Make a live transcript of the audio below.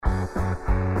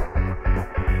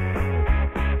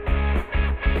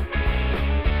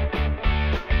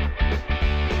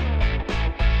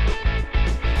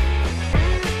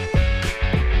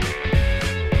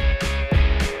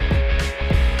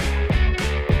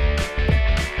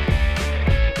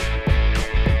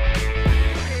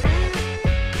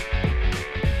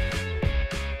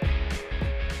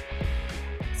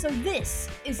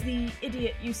the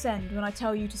idiot you send when I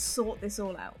tell you to sort this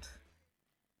all out?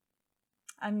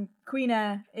 And Queen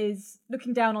Air is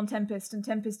looking down on Tempest, and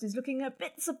Tempest is looking a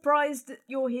bit surprised that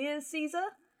you're here, Caesar.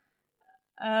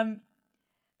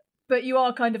 But you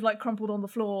are kind of like crumpled on the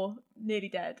floor, nearly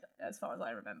dead, as far as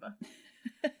I remember.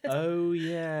 Oh,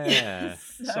 yeah.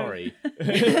 So- Sorry.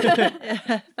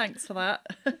 Yeah, thanks for that.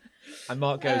 And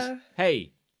Mark goes,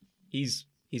 hey, he's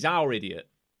our idiot.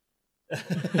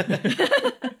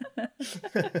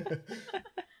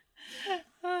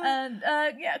 And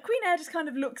Queen Air just kind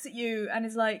of looks at you and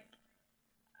is like,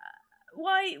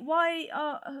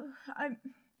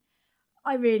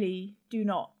 I really do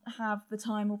not have the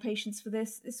time or patience for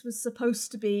this. This was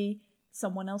supposed to be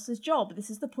someone else's job. This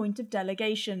is the point of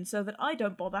delegation, so that I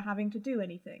don't bother having to do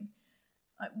anything.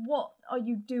 Like, what are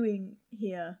you doing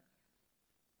here?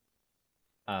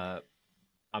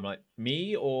 I'm like,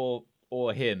 me or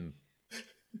him?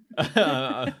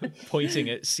 Pointing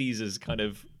at Caesar's kind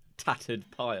of tattered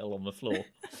pile on the floor.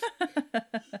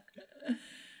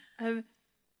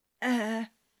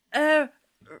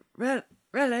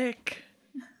 Relic.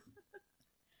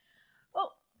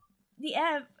 Well, the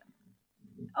air.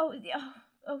 Oh,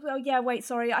 yeah. Wait,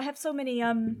 sorry. I have so many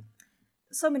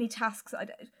tasks.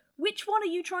 Which one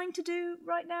are you trying to do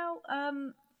right now?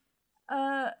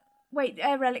 Wait,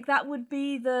 Air Relic. That would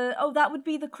be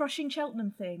the crushing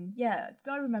Cheltenham thing. Yeah,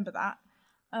 I remember that.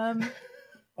 Oh,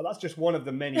 that's just one of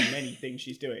the many things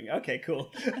she's doing. Okay,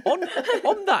 cool. On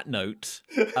that note,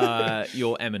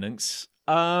 Your Eminence,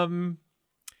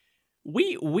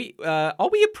 we are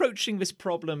we approaching this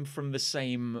problem from the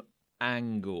same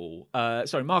angle?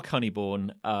 Sorry, Mark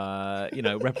Honeyborn,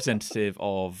 representative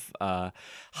of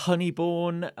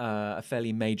Honeyborn, a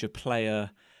fairly major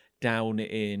player down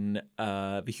in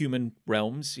the human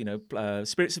realms,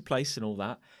 spirits of place and all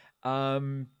that.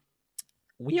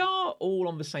 We are all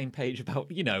on the same page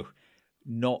about,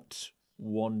 not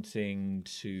wanting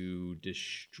to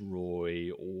destroy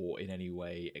or in any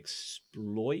way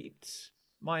exploit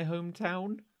my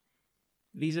hometown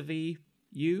vis-a-vis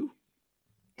you.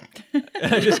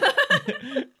 Just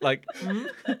like, I'm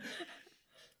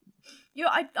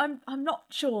not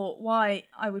sure why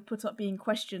I would put up being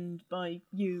questioned by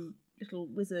you, little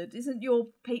wizard. Isn't your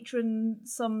patron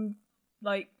some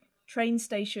train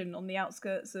station on the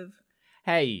outskirts of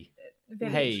hey,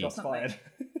 village or Shots something? fired.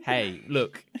 hey,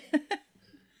 look.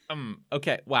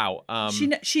 Okay, wow.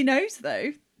 She knows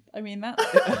though. I mean that's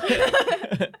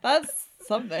that's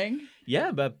something.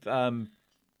 Yeah, but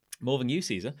more than you,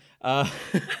 Caesar.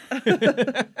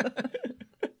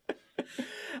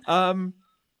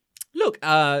 Look,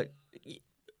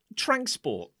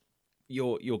 transport,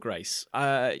 your grace.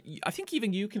 I think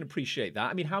even you can appreciate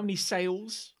that. I mean, how many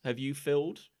sails have you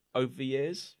filled over the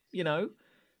years?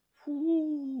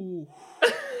 Ooh.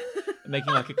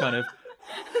 Making like a kind of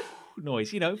noise,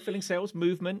 filling sails,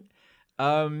 movement.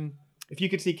 If you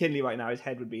could see Kinley right now, his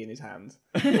head would be in his hands.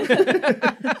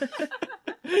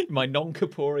 My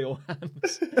non-corporeal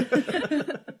hands.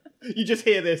 You just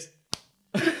hear this.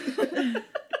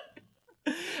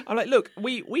 I'm like, look,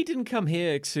 we didn't come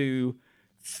here to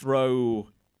throw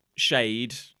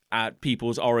shade at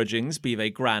people's origins, be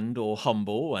they grand or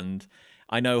humble. And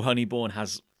I know Honeyborn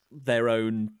has their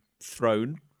own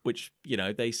throne, which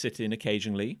they sit in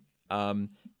occasionally. Look,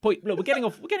 we're getting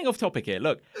off topic here.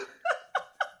 Look,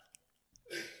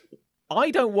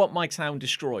 I don't want my town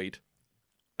destroyed,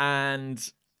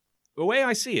 and the way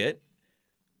I see it,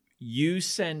 you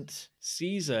sent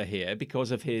Caesar here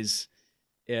because of his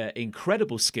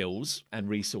incredible skills and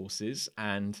resources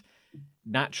and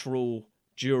natural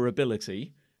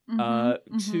durability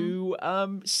to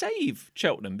save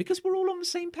Cheltenham, because we're all on the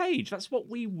same page. That's what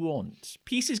we want.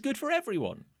 Peace is good for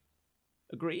everyone.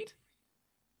 Agreed?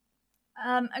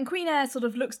 And Queen Air sort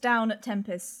of looks down at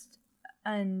Tempest,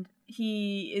 and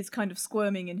he is kind of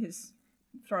squirming in his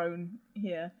throne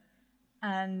here.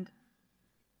 And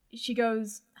she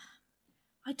goes,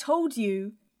 I told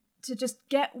you to just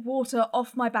get water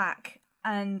off my back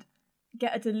and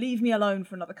get her to leave me alone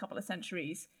for another couple of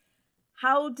centuries.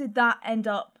 How did that end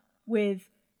up with,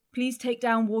 please take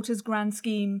down Water's grand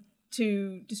scheme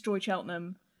to destroy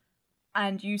Cheltenham,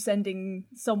 and you sending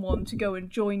someone to go and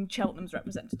join Cheltenham's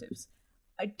representatives?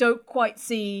 I don't quite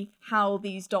see how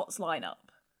these dots line up.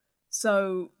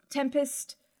 So,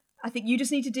 Tempest, I think you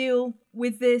just need to deal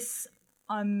with this.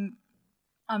 I'm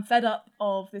fed up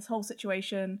of this whole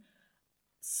situation.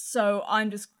 So I'm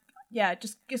just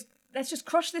let's just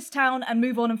crush this town and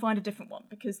move on and find a different one,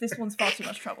 because this one's far too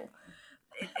much trouble.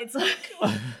 It's like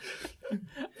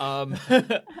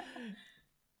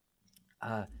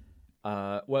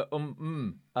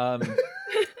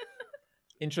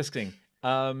interesting.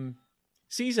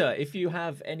 Caesar, if you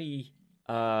have any,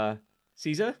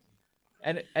 Caesar,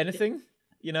 anything,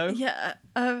 you know? Yeah,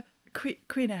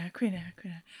 Queen Air.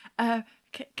 Can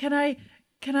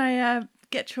I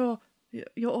get your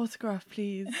autograph,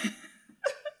 please?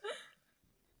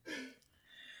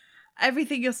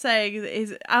 Everything you're saying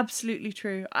is absolutely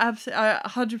true. I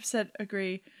 100%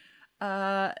 agree.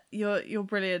 You're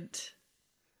brilliant.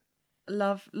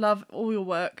 Love all your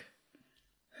work.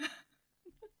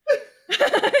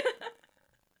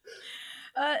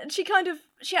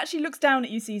 She actually looks down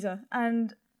at you, Caesar,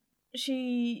 and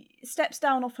she steps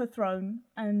down off her throne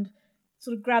and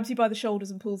sort of grabs you by the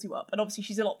shoulders and pulls you up. And obviously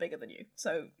she's a lot bigger than you,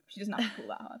 so she doesn't have to pull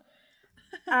that hard.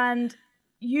 And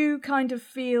you kind of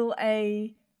feel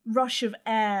a rush of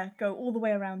air go all the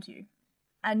way around you,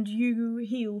 and you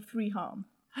heal 3 harm.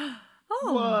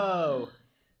 Whoa.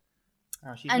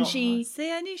 Oh, she's And not she- hard.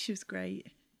 See, I knew she was great.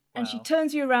 And she Wow.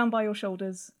 turns you around by your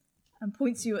shoulders and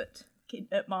points you at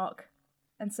Mark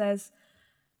and says,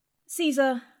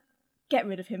 Caesar, get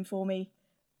rid of him for me.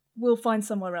 We'll find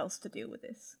somewhere else to deal with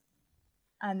this.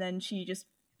 And then she just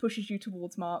pushes you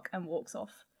towards Mark and walks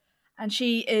off. And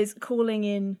she is calling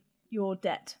in your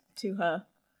debt to her.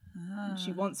 And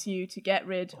she wants you to get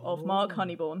rid of Mark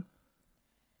Honeyborn.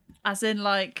 As in,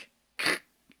 like...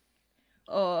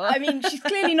 I mean, she's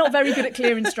clearly not very good at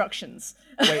clear instructions.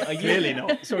 Wait, are you Clearly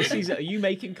not. Sorry, Caesar, are you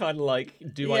making kind of like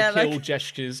Yeah, I kill like-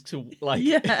 gestures to like?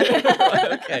 Yeah.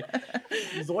 Okay.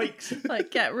 Zoinks.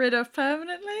 Like, get rid of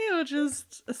permanently, or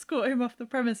just escort him off the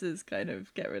premises, kind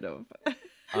of get rid of?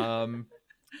 And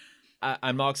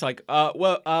Mark's like,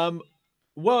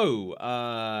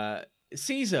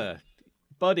 Caesar,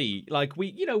 buddy, like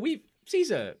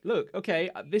Caesar, look, okay,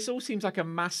 this all seems like a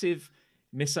massive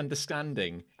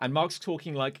misunderstanding. And Mark's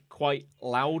talking like quite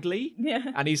loudly. Yeah.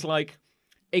 And he's like,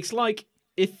 it's like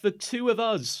if the two of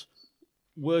us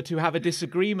were to have a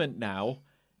disagreement now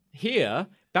here,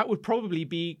 that would probably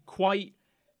be quite,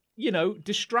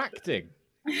 distracting.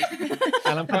 And I'm At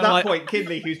kind of that like, point,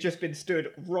 Kinley, who's just been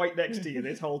stood right next to you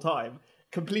this whole time,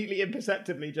 completely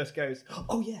imperceptibly just goes,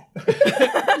 "Oh yeah,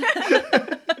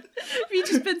 Have you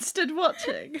just been stood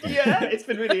watching? yeah." It's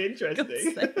been really God's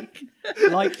interesting. sake.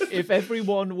 like if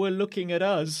everyone were looking at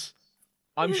us,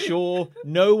 I'm sure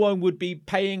no one would be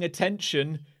paying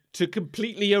attention to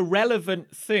completely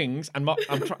irrelevant things. And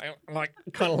I'm trying,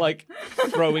 kind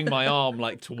of throwing my arm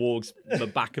towards the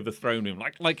back of the throne room,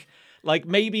 like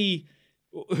maybe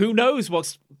who knows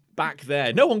what's back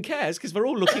there? No one cares because we're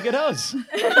all looking at us.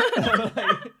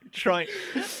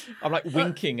 I'm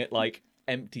winking at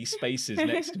empty spaces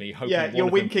next to me, hoping Yeah, one you're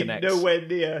of them winking connects. nowhere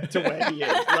near to where he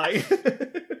is.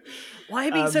 Why are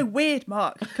you being so weird,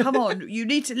 Mark? Come on, you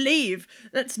need to leave.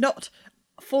 Let's not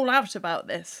fall out about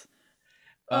this.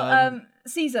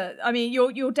 Caesar, I mean,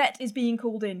 your debt is being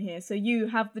called in here, so you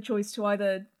have the choice to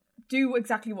either do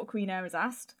exactly what Queen Air has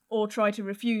asked, or try to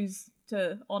refuse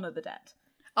to honour the debt.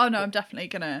 Oh no, I'm definitely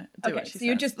gonna do Okay, what she so says.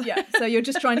 you're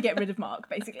just trying to get rid of Mark,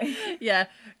 basically. Yeah.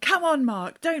 Come on,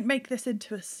 Mark. Don't make this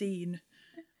into a scene.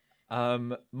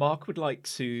 Mark would like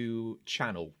to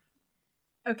channel.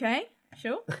 Okay,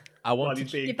 sure. I While want he's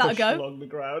to. being Give that a pushed go. along the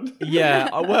ground.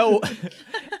 Yeah, well,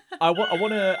 I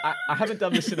want to. I haven't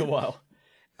done this in a while,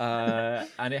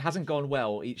 and it hasn't gone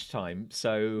well each time.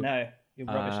 So No, you're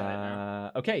rubbish at it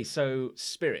now. okay, so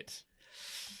spirit.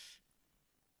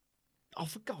 Oh,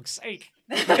 for God's sake!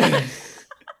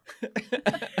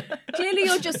 Clearly,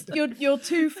 you're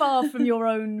too far from your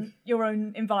own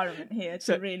environment here to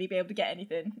So- really be able to get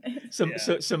anything.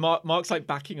 So Mark's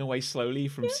backing away slowly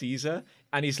from Caesar,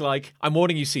 and he's like, "I'm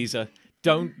warning you, Caesar.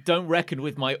 Don't reckon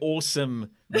with my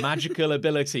awesome magical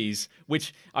abilities."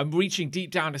 Which I'm reaching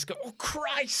deep down. It's go, "Oh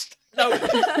Christ, no!"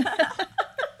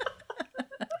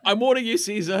 I'm warning you,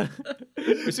 Caesar.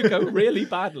 This would go really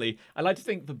badly. I like to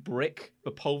think the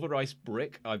pulverized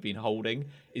brick I've been holding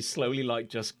is slowly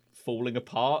just falling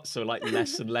apart. So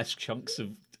less and less chunks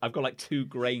of. I've got 2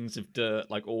 grains of dirt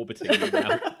orbiting me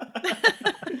now.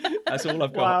 That's all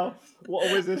I've got. Wow, what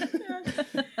a wizard!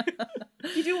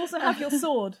 You do also have your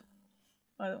sword.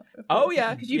 by the way, Oh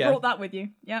yeah, because you yeah. brought that with you.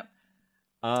 Yep.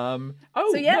 Oh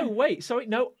So, yeah. no! Wait, sorry.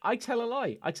 No, I tell a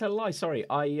lie. Sorry.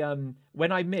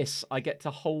 When I miss, I get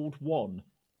to hold 1,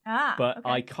 Ah, but okay.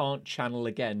 I can't channel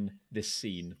again this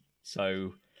scene.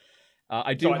 So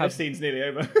I do Sorry, have. this scene's nearly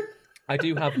over. I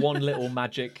do have one little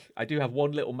magic. I do have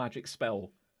one little magic spell.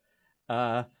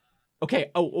 Okay.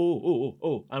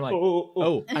 Oh. I'm like,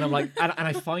 Oh. and I'm like, and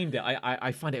I find it.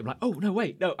 I find it. I'm like, oh no,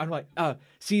 wait, no. I'm like,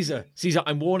 Caesar,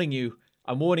 I'm warning you.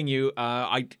 I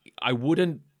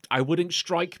wouldn't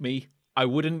strike me. I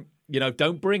wouldn't.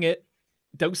 Don't bring it.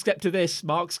 Don't step to this.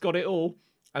 Mark's got it all.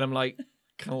 And I'm like,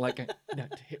 kind of like, no,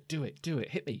 do it,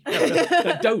 hit me.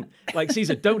 No, don't. Like,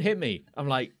 Caesar, don't hit me. I'm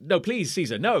like, no, please,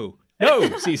 Caesar, no,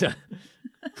 Caesar.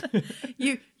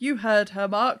 You heard her,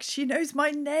 Mark. She knows my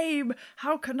name.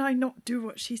 How can I not do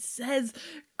what she says?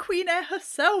 Queen Air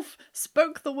herself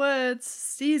spoke the words,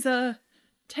 Caesar,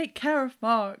 take care of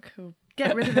Mark. Or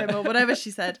get rid of him, or whatever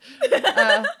she said.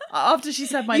 After she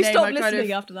said my You name, stopped I kind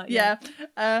listening of, after that. yeah.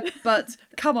 But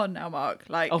come on now, Mark.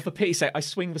 Like, Oh, for pity's sake, I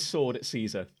swing the sword at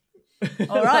Caesar.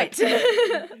 All right.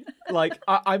 Like,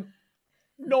 I'm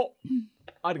not,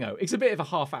 I don't know, it's a bit of a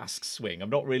half-assed swing. I'm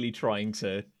not really trying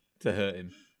to hurt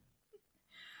him.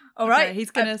 All right. okay, he's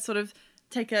gonna sort of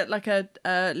take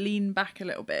a lean back a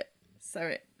little bit, so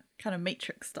it kind of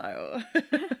Matrix style.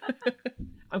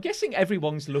 I'm guessing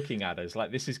everyone's looking at us like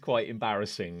this is quite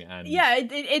embarrassing. And Yeah,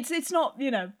 it's not,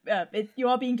 you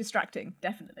are being distracting,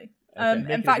 definitely. making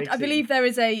In a fact, big I believe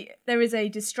scene. there is a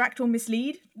distract or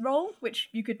mislead roll which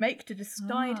you could make to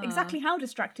decide exactly how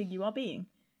distracting you are being.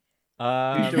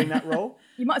 Who's doing that role?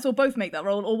 You might as well both make that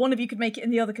roll, or one of you could make it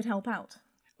and the other could help out.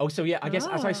 Oh, so yeah, I guess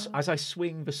as I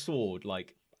swing the sword,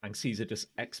 like, and Caesar just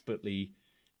expertly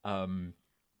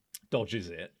dodges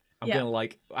it. I'm Yeah. gonna,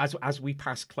 like, as we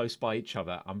pass close by each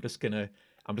other, I'm just gonna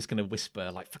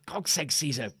whisper, like, for God's sake,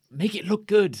 Caesar, make it look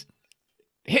good,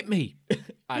 hit me,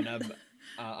 and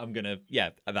I'm gonna,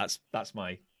 that's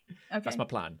my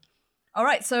plan. All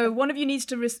right, so one of you needs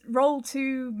to roll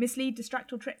to mislead,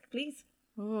 distract, or trick, please.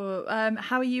 Oh,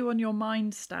 how are you on your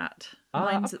mind stat?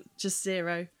 Mine's just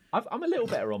 0. I'm a little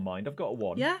better on mind. I've got a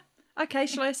 1. Yeah. Okay.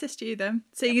 Shall I assist you then?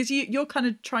 Seeing as you're kind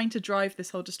of trying to drive this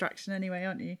whole distraction anyway,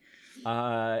 aren't you?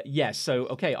 Yes. So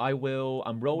okay,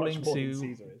 I'm rolling Much more than to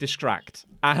Caesar is. distract,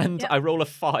 and Yep. I roll a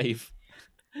 5.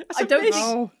 I don't miss.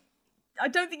 think I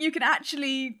don't think you can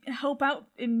actually help out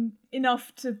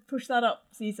enough to push that up,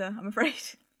 Caesar. I'm afraid.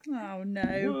 Oh no.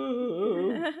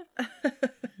 Ooh.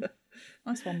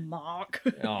 Nice one, Mark.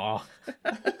 Oh,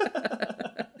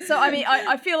 So I mean,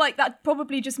 I feel like that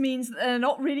probably just means that they're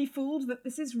not really fooled that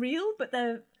this is real, but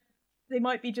they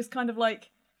might be just kind of like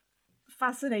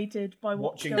fascinated by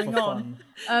what's Watching going for on.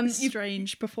 fun.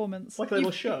 Strange performance. It's like a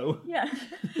little show. Yeah,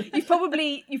 you've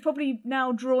probably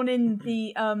now drawn in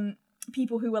the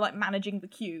people who were like managing the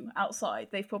queue outside.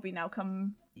 They've probably now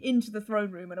come into the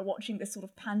throne room and are watching this sort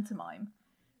of pantomime.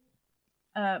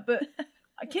 But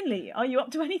Kinley, are you up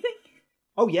to anything?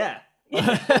 Oh yeah.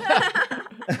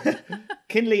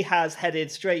 Kinley has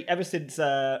headed straight ever since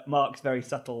Mark's very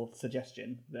subtle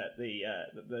suggestion that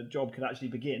the job could actually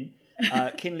begin.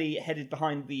 Kinley headed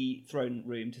behind the throne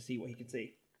room to see what he could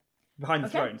see. Behind the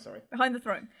throne, sorry. Behind the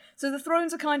throne. So the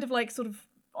thrones are kind of like sort of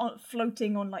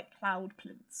floating on like cloud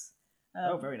plinths.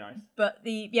 Oh, very nice. But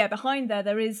behind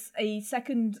there is a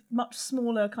second, much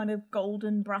smaller kind of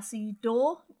golden brassy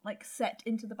door, like set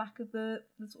into the back of the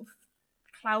sort of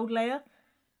cloud layer.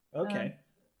 Okay.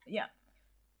 Yeah.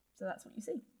 So that's what you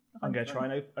see. I'm going to try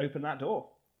and open that door.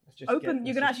 Let's just You're going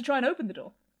to actually try and open the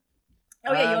door.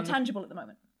 Oh yeah, you're tangible at the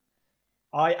moment.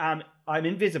 I'm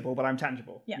invisible, but I'm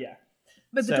tangible. Yeah. Yeah.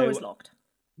 But the So- door is locked.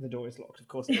 The door is locked, of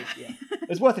course it is, yeah.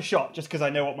 It's worth a shot, just because I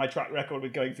know what my track record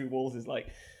with going through walls is like.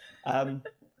 In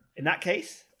that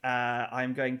case,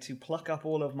 I'm going to pluck up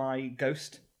all of my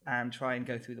ghost and try and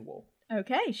go through the wall.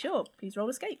 Okay, sure. Please roll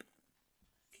escape.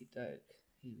 Okey-doke.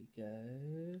 Here we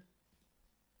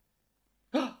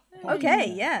go.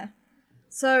 Okay, yeah.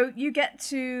 So you get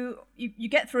to you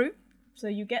get through. So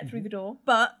you get through the door,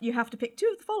 but you have to pick 2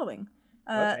 of the following: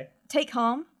 Okay. take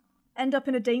harm, end up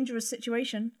in a dangerous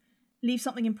situation, leave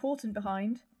something important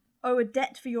behind, owe a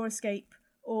debt for your escape,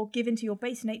 or give into your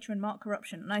base nature and mark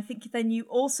corruption. And I think then you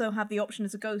also have the option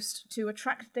as a ghost to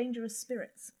attract dangerous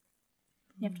spirits.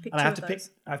 You have to pick And 2 I have of to those.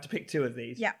 pick. I have to pick 2 of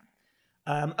these. Yeah.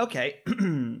 Okay.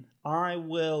 I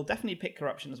will definitely pick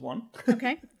corruption as one,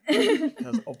 Okay.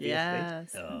 because obviously.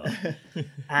 Yes.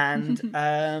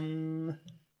 And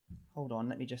hold on,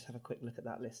 let me just have a quick look at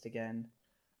that list again.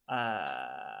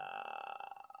 I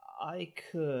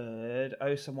could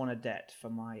owe someone a debt for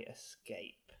my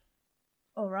escape.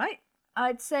 All right.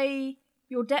 I'd say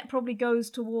your debt probably goes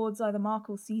towards either Mark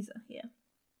or Caesar here.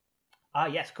 Ah,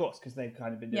 yes, of course, because they've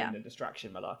kind of been doing Yeah. the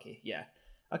distraction malarkey. Yeah.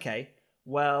 Okay.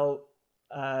 Well,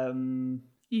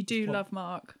 You do love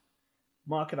Mark.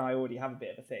 Mark and I already have a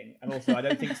bit of a thing, and also I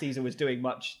don't think Caesar was doing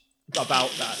much about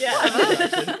that.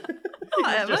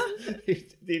 Whatever.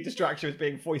 The distraction was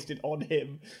being foisted on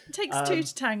him. Takes 2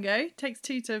 to tango. Takes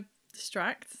 2 to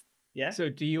distract. Yeah. so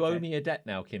do you owe Okay. me a debt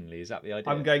now, Kinley? Is that the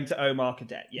idea? I'm going to owe Mark a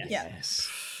debt. Yes. Yeah.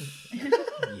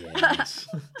 Yes.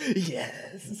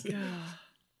 Yes. Yes.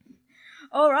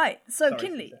 All right. So Sorry,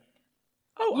 Kinley, Caesar.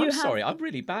 Oh, You I'm have- sorry. I'm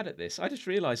really bad at this. I just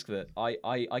realised that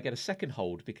I get a second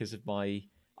hold because of my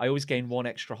I always gain 1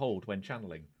 extra hold when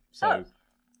channeling. So Oh.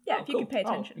 Yeah, Oh, if you cool. could pay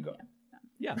Oh, attention. you got-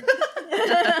 yeah.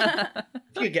 If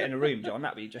you could get in a room, John,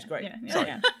 that'd be just great.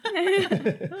 Yeah.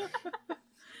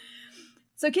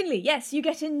 So Kinley, yes, you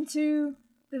get into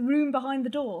the room behind the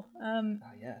door. Oh,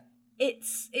 yeah.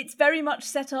 It's very much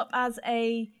set up as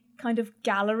a kind of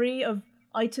gallery of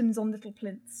items on little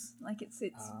plinths. Like it's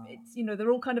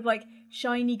they're all kind of like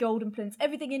shiny golden plinths.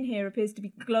 Everything in here appears to be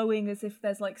glowing as if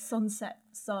there's like sunset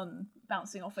sun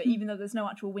bouncing off it, even though there's no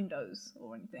actual windows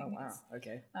or anything. Oh, wow. It's-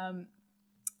 Okay.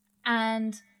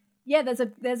 and yeah,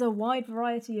 there's a wide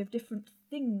variety of different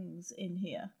things in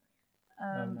here.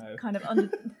 no. Kind of under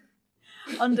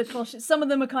under cloches. Some of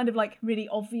them are kind of like really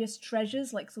obvious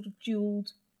treasures, like sort of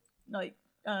jeweled like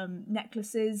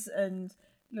necklaces and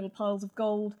little piles of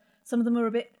gold. Some of them are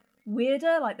a bit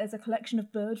weirder, like there's a collection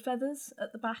of bird feathers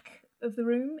at the back of the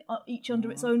room, each under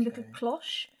its own little Okay.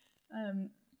 cloche.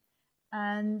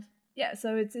 And yeah,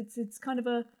 so it's kind of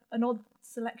an odd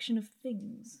selection of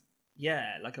things.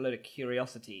 Yeah, like a load of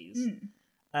curiosities.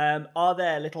 Hmm. Are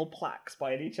there little plaques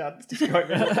by any chance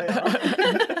describing what they are?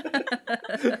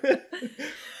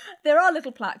 There are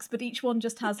little plaques, but each one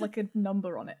just has like a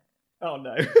number on it. Oh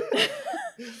no.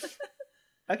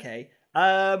 Okay.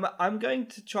 I'm going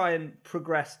to try and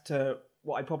progress to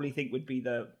what I probably think would be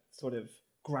the sort of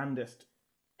grandest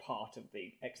part of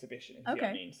the exhibition. If you know what I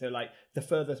Okay. mean. So like the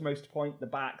furthest most point, the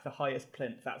back, the highest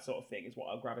plinth, that sort of thing is what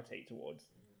I'll gravitate towards.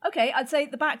 Okay, I'd say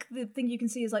at the back, the thing you can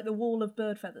see is like the wall of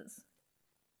bird feathers.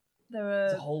 There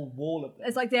There's are. a whole wall of them.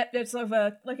 It's like there's sort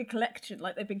of like a collection,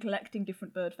 like they've been collecting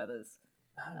different bird feathers,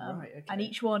 Oh, right, okay. and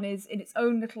each one is in its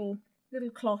own little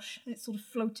cloche, and it's sort of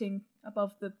floating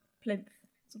above the plinth,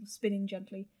 sort of spinning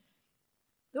gently.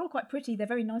 They're all quite pretty. They're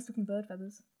very nice looking bird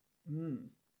feathers.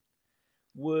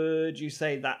 Would you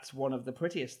say that's one of the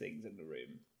prettiest things in the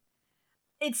room?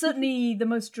 It's certainly the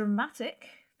most dramatic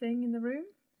thing in the room,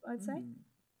 I'd say.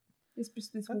 This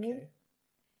wall. Okay.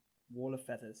 Wall of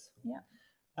feathers. Yeah.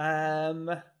 I'm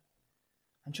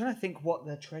trying to think what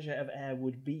the treasure of air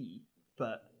would be,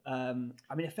 but I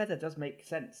mean, a feather does make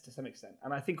sense to some extent,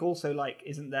 and I think also like,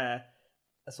 isn't there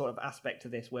a sort of aspect to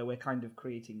this where we're kind of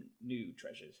creating new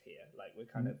treasures here? Like we're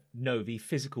kind of No, the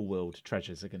physical world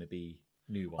treasures are going to be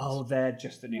new ones. oh, they're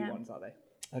just the new Yeah. ones, are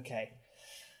they? Okay.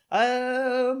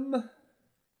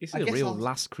 It's I a guess real I'll-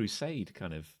 Last Crusade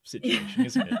kind of situation,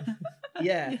 isn't it?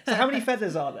 Yeah. So how many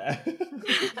feathers are there?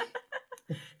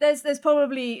 There's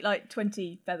probably like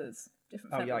 20 feathers,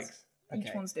 different Oh, feathers. yikes. Each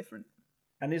Okay. one's different.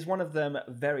 And is one of them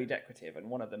very decorative and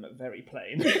one of them very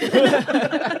plain?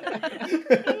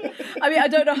 I mean, I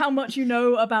don't know how much you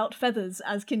know about feathers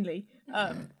as Kinley.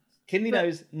 Kinley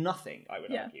knows nothing, I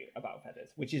would Yeah. argue, about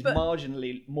feathers, which is But-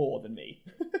 marginally more than me.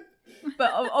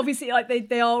 But obviously, like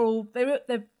they are all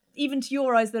they're even to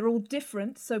your eyes, they're all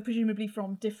different. So presumably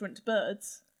from different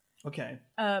birds. Okay.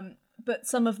 But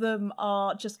some of them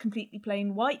are just completely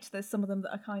plain white. There's some of them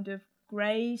that are kind of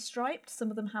grey striped. Some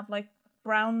of them have like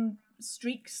brown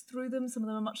streaks through them. Some of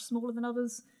them are much smaller than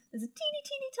others. There's a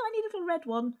teeny tiny little red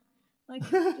one, like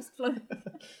just floating.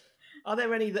 Are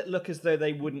there any that look as though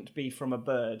they wouldn't be from a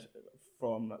bird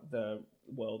from the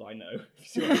world I know?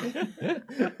 See what I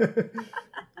mean?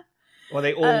 Or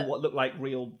they all what look like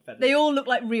real feathers? They all look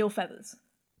like real feathers.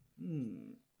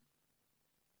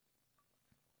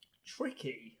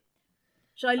 Tricky.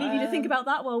 Shall I leave you to think about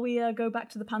that while we go back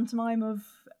to the pantomime of?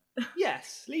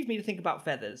 Yes, leave me to think about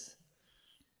feathers.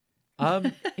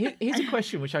 Here's a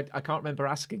question which I can't remember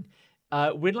asking.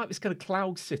 We're in like this kind of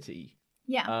cloud city,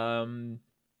 Yeah,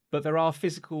 but there are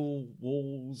physical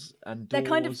walls and They're doors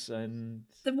kind of- and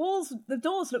the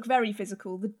doors look very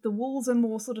physical. The walls are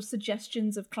more sort of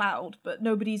suggestions of cloud, but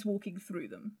nobody's walking through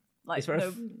them. Like Is there a no,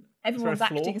 f- everyone's there a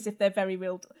floor? acting as if they're very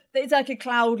real. It's like a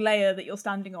cloud layer that you're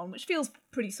standing on, which feels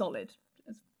pretty solid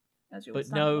as you're but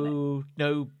standing on it.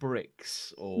 no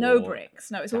bricks or No bricks.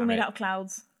 No, it's all Damn made it. out of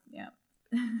clouds. Yeah.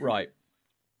 Right.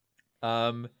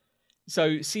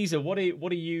 So Caesar, what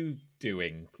are you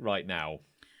doing right now?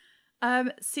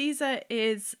 Caesar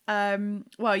is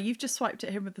well, you've just swiped at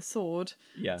him with the sword.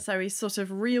 Yeah. So he's sort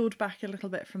of reeled back a little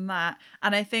bit from that.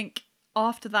 And I think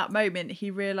after that moment he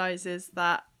realizes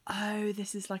that, oh,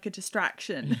 this is like a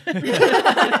distraction.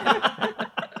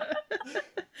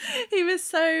 He was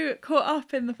so caught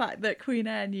up in the fact that Queen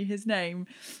Air knew his name,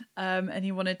 and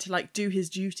he wanted to like do his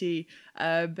duty,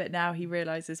 but now he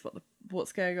realizes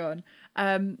what's going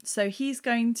on. So he's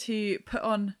going to put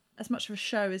on as much of a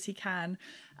show as he can.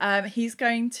 He's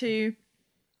going to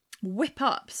whip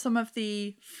up some of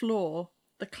the floor,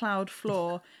 the cloud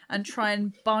floor, and try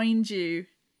and bind you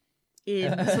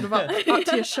in sort of up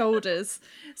to your shoulders.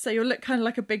 So you'll look kind of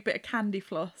like a big bit of candy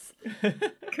floss.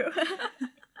 Cool.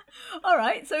 All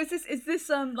right. So is this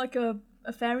like a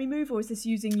fairy move, or is this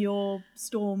using your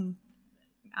storm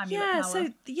amulet Yeah,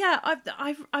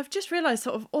 power? so I've just realised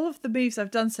sort of all of the moves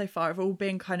I've done so far have all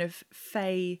been kind of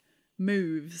fey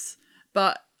moves,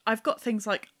 but I've got things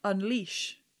like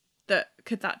Unleash.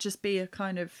 Could that just be a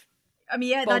kind of I mean,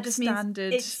 yeah, bog that just means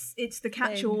standard it's the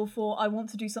catch-all for I want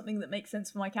to do something that makes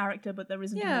sense for my character, but there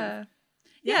isn't a move.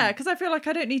 Yeah, because I feel like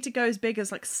I don't need to go as big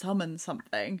as like summon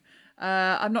something.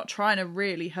 I'm not trying to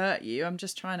really hurt you. I'm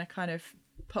just trying to kind of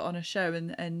put on a show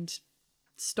and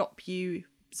stop you.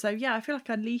 So yeah, I feel like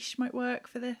Unleash might work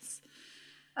for this.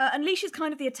 Unleash is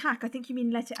kind of the attack. I think you mean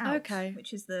Let It Out, Okay.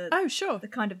 which is the Sure. the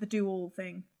kind of the do-all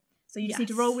thing. So you just need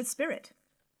to Yes. roll with spirit.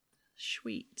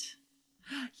 Sweet.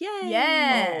 Yay!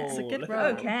 Yeah. It's a good look at roll.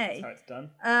 that. Okay. That's how it's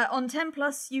done. On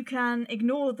 10+, you can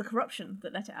ignore the corruption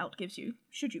that Let It Out gives you,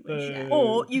 should you wish. Boo.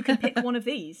 Or you can pick one of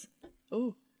these.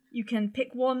 Oh. You can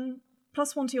pick one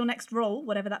 +1 to your next roll,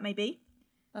 whatever that may be.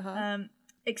 Uh-huh.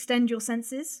 Extend your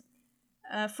senses.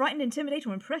 Frighten, intimidate,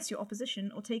 or impress your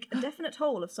opposition, or take a definite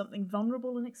hold of something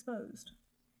vulnerable and exposed.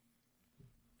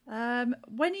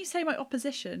 When you say my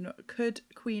opposition, could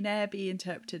Queen Air be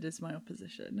interpreted as my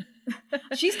opposition?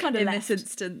 She's kind of In left. this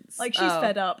instance. Like, she's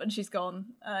fed up and she's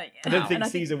gone. I don't think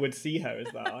and Caesar would see her as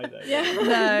that either.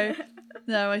 Yeah.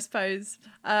 No, I suppose.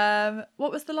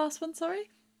 What was the last one, sorry?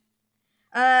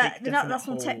 Take The last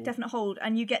one, definite hold. definite hold,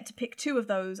 and you get to pick 2 of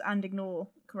those and ignore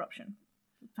corruption.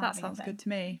 That sounds good to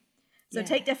me. So Yeah.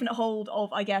 take definite hold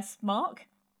of, I guess, Mark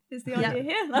is the Yeah. idea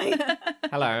here. Like,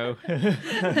 Hello.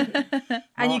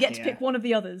 and you get to yeah. pick one of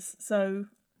the others, so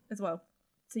as well.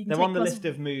 So you can They're take on the plus- list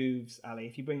of moves, Ali.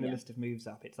 If you bring the Yeah. list of moves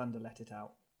up, it's under Let It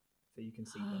Out, so you can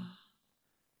see them.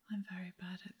 I'm very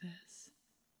bad at this.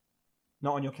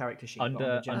 Not on your character sheet. but on the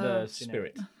under general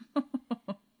spirit.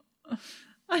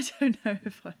 I don't know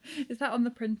if is that on the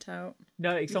printout?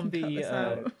 No, it's on can cut the. this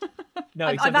out. No,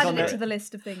 I've it's on added the. it to the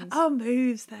list of things. Oh,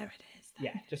 moves. There it is.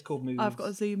 Yeah, just called moves. I've got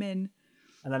to zoom in.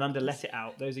 And then under Let It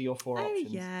Out, those are your 4 Oh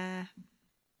options. yeah.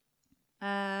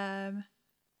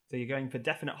 So you're going for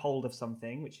definite hold of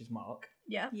something, which is Mark.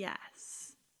 Yeah,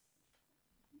 Yes.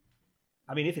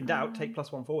 I mean, if in doubt, take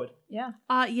 +1 forward. yeah.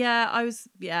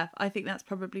 Yeah. I think that's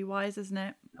probably wise, isn't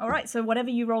it? All right, so whatever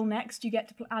you roll next, you get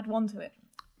to add 1 to it.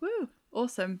 Woo!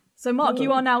 Awesome. So, Mark, you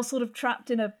Ooh. are now sort of trapped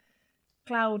in a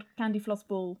cloud candy floss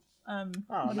ball. Oh,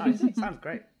 nice. Sounds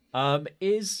great.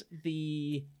 Is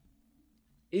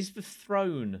the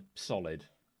throne solid?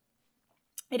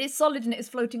 It is solid and it is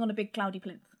floating on a big cloudy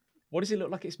plinth. What does it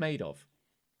look like it's made of?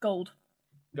 Gold.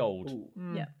 Gold. Ooh.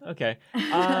 Yeah. Okay.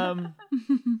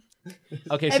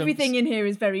 Okay. So, Everything in here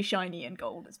is very shiny and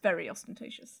gold. It's very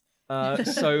ostentatious.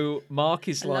 So Mark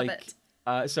is I love like. it.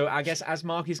 So I guess as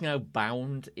Mark is now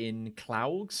bound in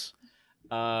clouds,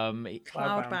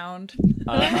 Cloudbound.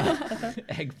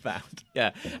 egg bound.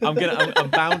 Yeah, I'm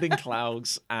bound in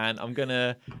clouds, and I'm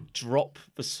gonna drop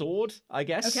the sword, I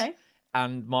guess. Okay.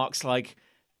 And Mark's like,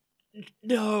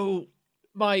 "No,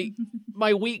 my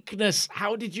weakness.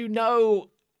 How did you know?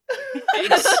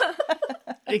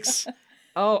 It's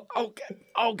oh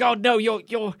God, no!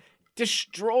 You're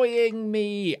destroying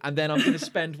me." And then I'm gonna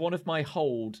spend one of my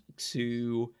hold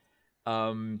to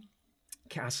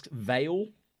cast Veil.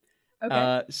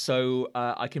 Okay. So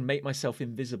I can make myself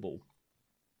invisible.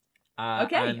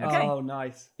 Okay, and okay. Oh,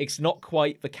 nice. It's not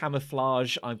quite the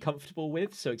camouflage I'm comfortable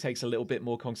with, so it takes a little bit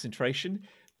more concentration.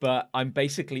 But I'm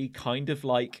basically kind of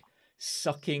like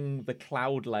sucking the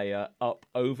cloud layer up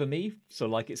over me, so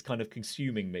like it's kind of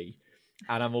consuming me.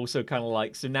 And I'm also kind of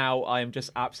like, so now I am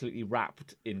just absolutely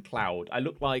wrapped in cloud. I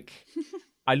look like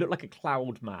a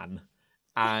cloud man,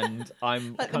 and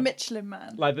I'm Like the Michelin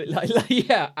Man. like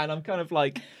yeah, and I'm kind of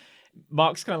like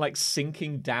Mark's kind of like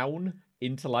sinking down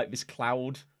into like this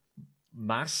cloud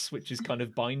mass, which is kind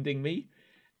of binding me.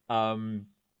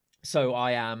 So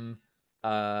I am,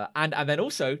 and then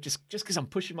also just because I'm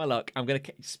pushing my luck, I'm going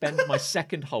to spend my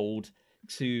second hold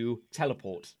to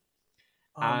teleport.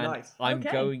 Oh, And nice.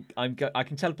 Okay. I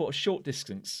can teleport a short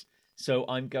distance, so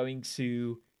I'm going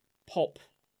to pop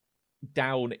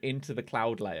down into the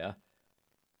cloud layer,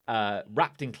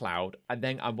 wrapped in cloud, and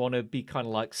then I want to be kind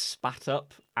of like spat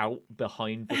up out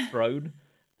behind the throne.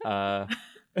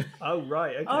 Oh,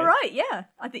 right. Okay. All right, yeah.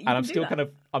 I think you And can I'm do still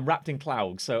that. I'm wrapped in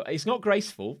cloud, so it's not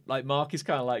graceful. Like Mark is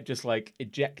kind of like just like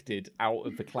ejected out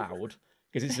of the cloud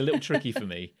because it's a little tricky for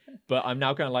me. But I'm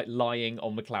now kind of like lying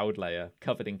on the cloud layer,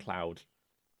 covered in cloud.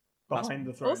 Behind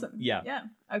the throne. Awesome. Yeah. Yeah.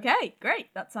 Okay,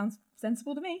 great. That sounds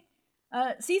sensible to me.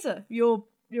 Caesar, your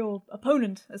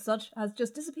opponent as such has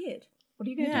just disappeared. What are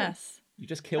you going to Yes. You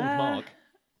just killed Mark.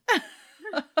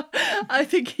 I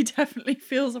think he definitely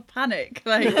feels a panic.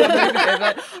 Like, come over him,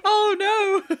 like, oh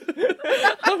no,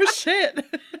 oh shit.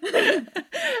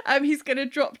 He's gonna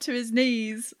drop to his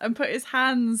knees and put his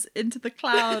hands into the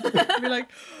cloud and be like,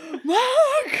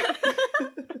 Mark.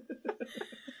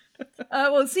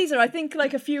 Well, Caesar, I think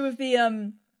like a few of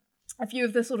the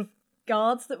sort of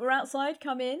guards that were outside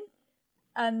come in,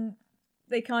 and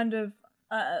they kind of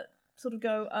sort of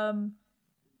go, are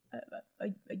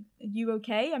you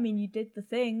okay? I mean, you did the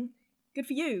thing. Good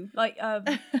for you. Like,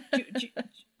 do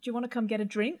you want to come get a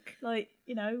drink? Like,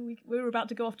 you know, we were about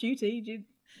to go off duty.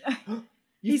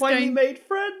 You finally made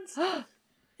friends.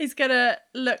 He's gonna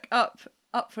look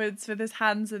upwards with his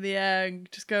hands in the air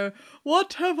and just go,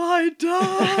 what have I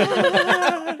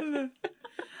done?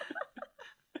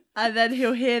 And then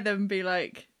he'll hear them be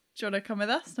like, do you want to come with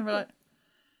us? And we're like,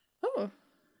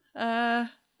 oh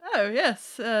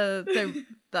yes, that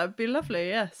would be lovely.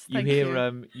 Yes, You thank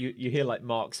hear you hear like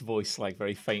Mark's voice like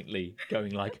very faintly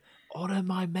going like, honor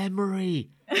my memory,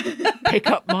 pick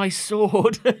up my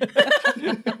sword.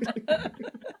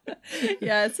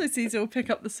 Yeah, so Caesar will pick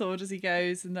up the sword as he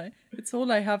goes, and it's all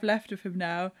I have left of him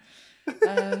now.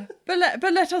 But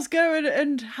let us go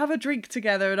and have a drink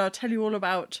together, and I'll tell you all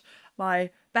about my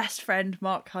best friend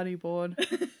Mark Honeyborn.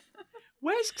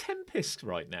 Where's Tempest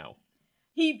right now?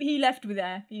 He left with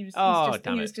her. He was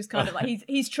just kind of like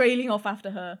he's trailing off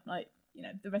after her. Like, you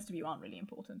know, the rest of you aren't really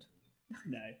important.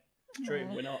 No, it's true.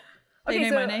 We're not. They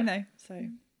know my name though, so.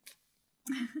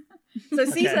 So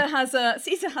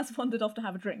Caesar has wandered off to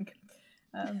have a drink.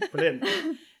 Brilliant.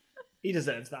 He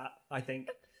deserves that, I think.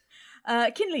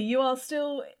 Kinley, you are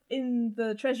still in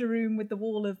the treasure room with the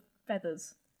wall of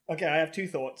feathers. Okay, I have two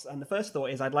thoughts, and the first thought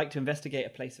is I'd like to investigate a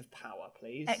place of power,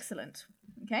 please. Excellent.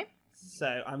 Okay.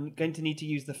 So I'm going to need to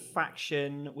use the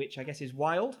faction, which I guess is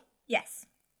wild. Yes.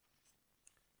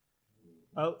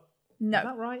 Oh, No. is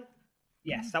that right?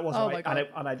 Yes, that was Oh right, my God.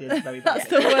 and I did very bad. That's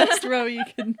the worst roll you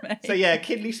can make. So yeah,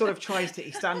 Kinley sort of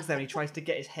he stands there and he tries to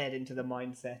get his head into the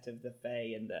mindset of the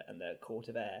Fae and the Court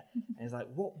of Air, and he's like,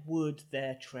 "What would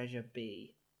their treasure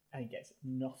be?" And he gets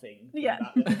nothing. From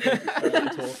that little thing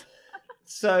at all.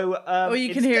 So, all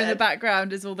you can hear in the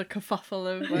background is all the kerfuffle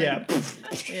of yeah.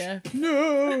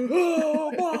 No,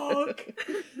 oh, Mark.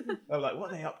 I'm like,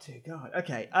 what are they up to? God.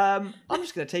 Okay. I'm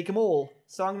just going to take them all.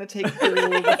 So I'm going to take all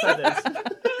the feathers.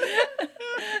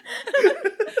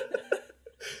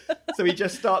 So he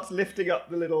just starts lifting up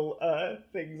the little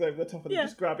things over the top of them,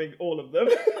 just grabbing all of them.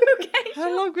 Okay.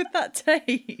 How long would that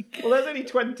take? Well, there's only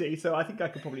 20, so I think I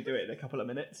could probably do it in a couple of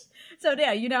minutes. So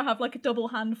yeah, you now have like a double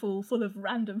handful full of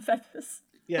random feathers.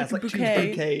 Yeah, it's like bouquet. 2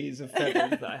 bouquets of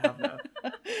feathers that I have now.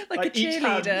 like a each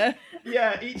cheerleader.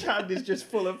 hand, each hand is just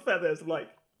full of feathers. I'm like,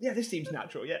 yeah, this seems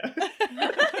natural, yeah.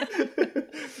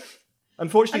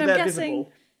 Unfortunately, they're visible.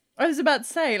 I was about to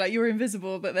say, like, you're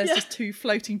invisible, but there's just 2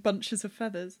 floating bunches of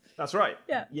feathers. That's right.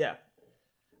 Yeah. Yeah.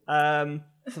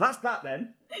 So that's that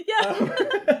then. Yeah.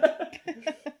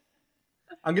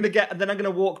 I'm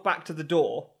gonna walk back to the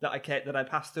door that I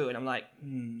passed through, and I'm like,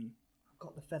 I've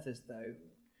got the feathers though.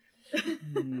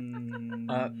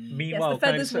 Meanwhile, Yes, the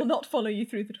feathers will not follow you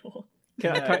through the door.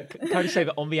 Can I just say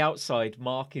that on the outside,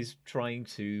 Mark is trying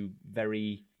to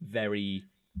very, very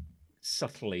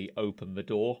subtly open the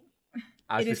door.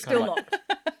 It is still locked.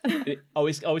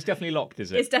 It's definitely locked,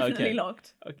 is it? It's definitely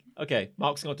locked. Okay,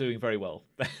 Mark's not doing very well.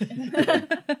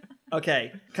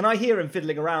 Okay, can I hear him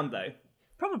fiddling around though?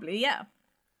 Probably, yeah.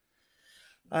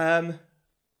 Yeah,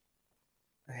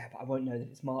 but I won't know that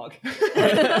it's Mark.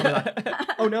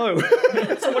 Oh no,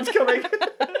 someone's coming.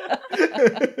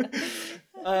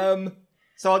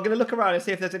 So I'm going to look around and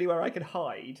see if there's anywhere I can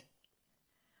hide.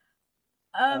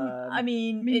 I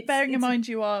mean, bearing in mind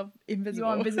you are invisible.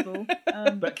 You are invisible.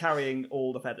 But carrying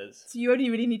all the feathers. So you only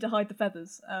really need to hide the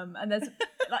feathers. And there's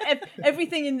like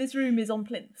everything in this room is on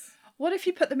plinths. What if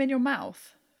you put them in your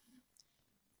mouth?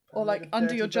 Or like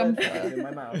under your jumper? In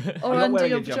my mouth. Or I'm not under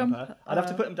wearing your a jumper. I'd have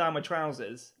to put them down my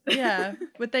trousers. Yeah.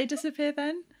 Would they disappear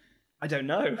then? I don't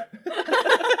know.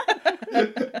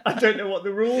 I don't know what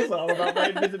the rules are about my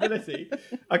invisibility.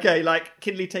 Okay, like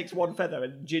Kinley takes one feather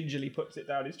and gingerly puts it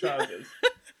down his trousers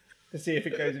to see if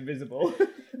it goes invisible.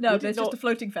 No, there's just a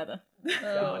floating feather.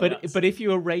 But if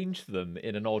you arrange them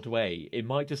in an odd way, it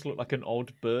might just look like an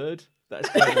odd bird that's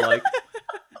kind of like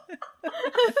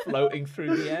floating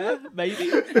through the air,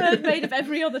 maybe. Bird made of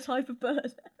every other type of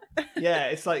bird. Yeah,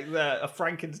 it's like a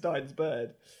Frankenstein's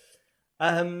bird.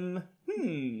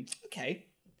 Okay.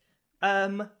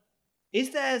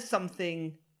 Is there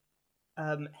something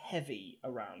heavy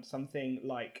around? Something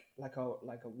like a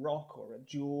rock or a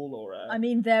jewel or a... I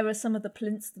mean, there are some of the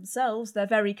plinths themselves. They're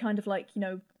very kind of like,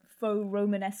 faux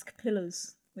Romanesque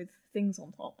pillars with things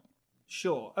on top.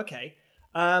 Sure. Okay.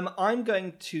 I'm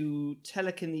going to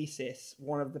telekinesis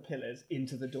one of the pillars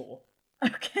into the door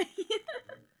Okay.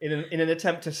 in an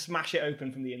attempt to smash it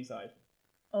open from the inside.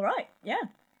 All right. Yeah.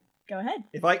 Go ahead.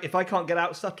 If I can't get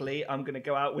out subtly, I'm going to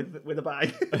go out with a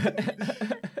bang.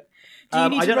 Do you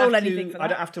need I to don't roll have anything for that? I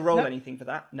don't have to roll No? anything for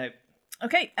that. No.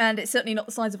 Okay, and it's certainly not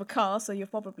the size of a car, so you're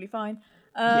probably fine.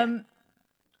 Trying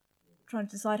to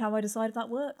decide how I decide if that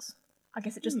works. I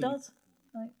guess it just does.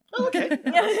 Right. Oh, okay.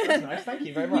 That's nice. Thank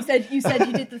you very much. You said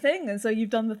you did the thing, and so you've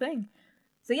done the thing.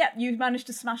 So yeah, you've managed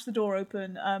to smash the door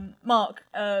open. Mark,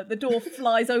 the door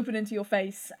flies open into your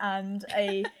face, and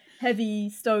a heavy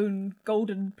stone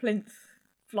golden plinth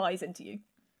flies into you.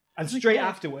 And straight God.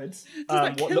 afterwards,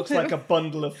 that what kill looks like him? a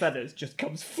bundle of feathers just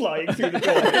comes flying through the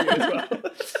door at you as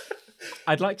well.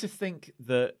 I'd like to think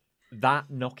that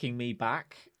knocking me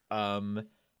back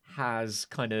has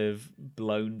kind of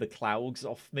blown the clouds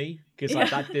off me, because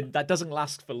that doesn't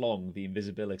last for long, the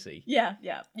invisibility. Yeah.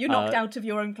 You're knocked out of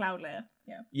your own cloud layer.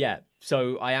 Yeah. Yeah,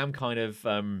 so I am kind of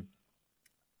I'm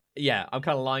kind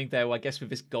of lying there, I guess, with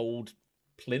this gold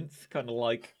plinth kind of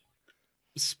like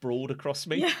sprawled across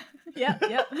me. Yeah.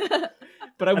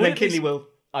 But I And would then Kinley will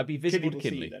I'd be visible Kinley to will see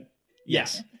you Kinley. then.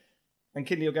 Yes. And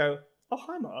Kinley will go, "Oh,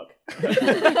 hi, Mark."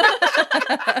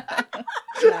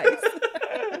 Nice.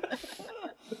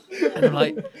 And I'm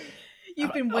like,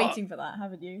 You've been waiting for that,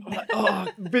 haven't you? oh,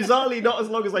 Bizarrely, not as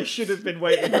long as I should have been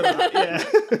waiting for that. Yeah.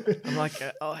 I'm like,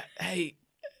 hey,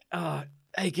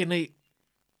 Kinley,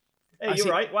 Hey, you're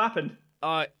right. What happened?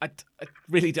 I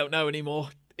really don't know anymore.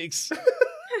 It's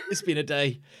been a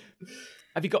day.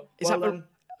 Have you got?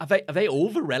 Are they all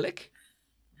the relic?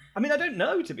 I mean, I don't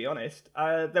know, to be honest.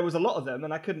 There was a lot of them,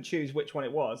 and I couldn't choose which one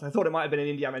it was. I thought it might have been an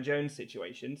Indiana Jones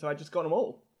situation, so I just got them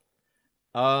all.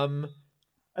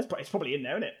 It's probably in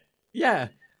there, isn't it? Yeah,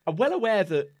 I'm well aware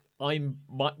that I'm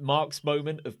Mark's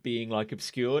moment of being like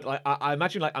obscured. I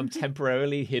imagine like I'm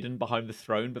temporarily hidden behind the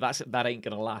throne, but that ain't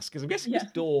gonna last, because I'm guessing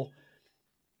this door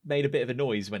made a bit of a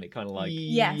noise when it kind of like.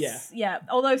 Yes. Yeah.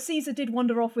 Although Caesar did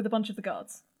wander off with a bunch of the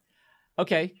guards.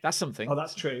 Okay, that's something. Oh,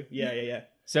 that's true. Yeah.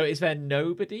 So is there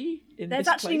nobody in There's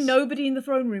this actually place? nobody in the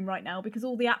throne room right now because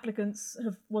all the applicants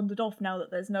have wandered off now that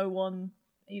there's no one,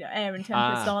 Air and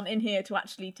Tempest aren't in here to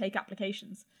actually take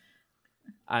applications.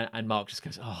 And Mark just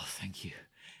goes, "Oh, thank you,"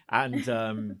 and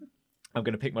I'm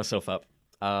going to pick myself up.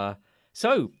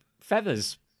 So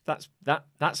feathers,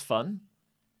 that's fun.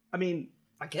 I mean,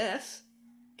 I guess.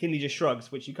 Kinley just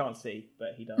shrugs, which you can't see,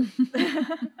 but he does.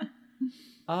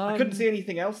 I couldn't see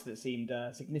anything else that seemed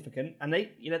significant. And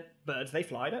they, birds, they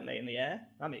fly, don't they, in the air?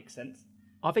 That makes sense.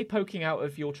 Are they poking out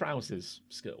of your trousers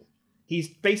still? He's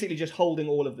basically just holding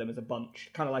all of them as a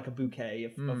bunch, kind of like a bouquet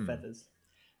of feathers.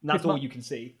 And that's all you can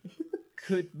see.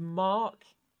 Could Mark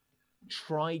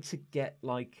try to get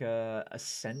like a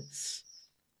sense,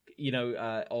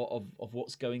 of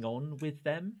what's going on with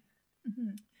them?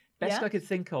 Mm-hmm. Best I could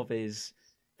think of is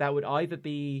that would either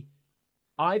be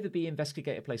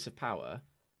investigate a place of power,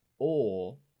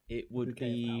 or it would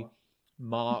be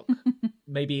Mark.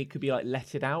 Maybe it could be like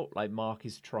let it out. Like Mark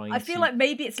is trying. I feel like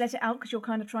maybe it's let it out because you're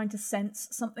kind of trying to sense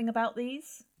something about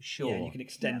these. Sure. Yeah, you can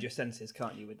extend your senses,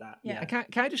 can't you, with that? Yeah. Can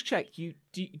I just check? Do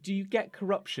you get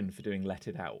corruption for doing let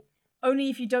it out? Only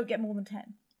if you don't get more than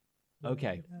 10.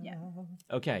 Okay. Yeah.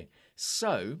 Okay.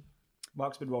 So.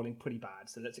 Mark's been rolling pretty bad,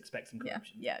 so let's expect some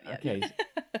corruption. Yeah. Okay.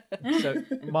 So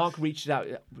Mark reaches out.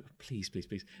 Please.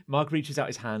 Mark reaches out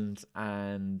his hand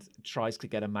and tries to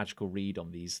get a magical read on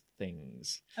these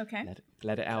things. Okay.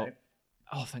 Let it out. Okay.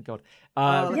 Oh, thank God.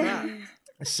 Look at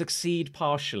that. Succeed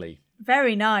partially.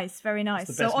 Very nice. Very nice.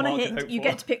 the So best on a Mark could hit, hope you for.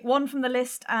 get to pick one from the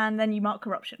list and then you mark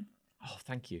corruption. Oh,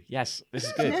 thank you. Yes, this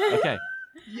is good. Okay.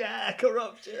 Yeah,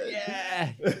 corruption.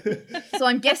 Yeah. So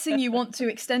I'm guessing you want to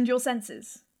extend your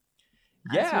senses.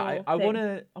 That's Yeah, your I thing. want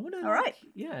to. All right.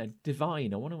 Yeah,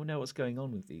 divine. I want to know what's going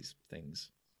on with these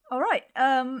things. All right.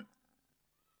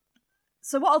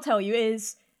 So what I'll tell you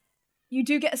is you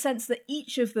do get a sense that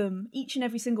each and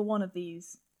every single one of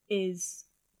these is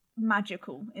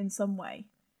magical in some way.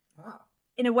 Ah.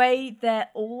 In a way, they're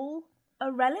all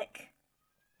a relic,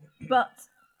 but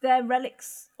they're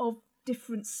relics of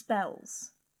different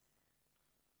spells.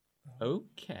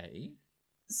 Okay.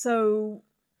 So,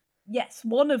 yes,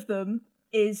 one of them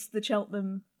is the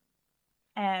Cheltenham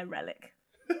air relic.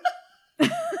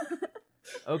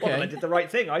 Okay. Well, I did the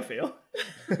right thing, I feel.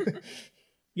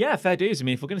 Yeah, fair dues. I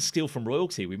mean, if we're going to steal from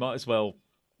royalty, we might as well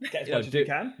Get as much as we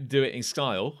can. do it in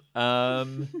style.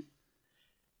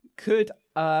 Could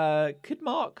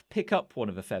Mark pick up one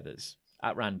of the feathers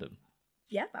at random?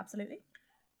 Yeah, absolutely.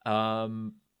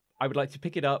 I I would like to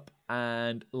pick it up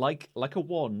and, like a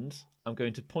wand, I'm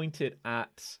going to point it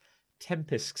at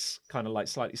Tempest's kind of like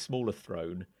slightly smaller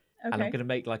throne, and I'm Okay. going to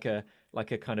make like a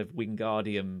kind of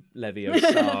Wingardium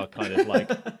Leviosa kind of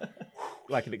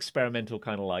like an experimental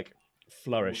kind of like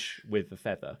flourish with the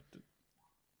feather.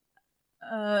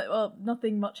 Well,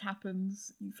 nothing much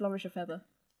happens. You flourish a feather.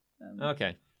 Okay.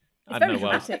 It's I very don't know.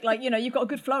 Well, dramatic. Like, you've got a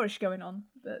good flourish going on,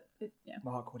 but yeah.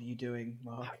 Mark, what are you doing,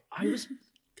 Mark?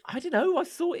 I don't know. I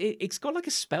thought it's got like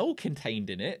a spell contained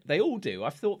in it. They all do. I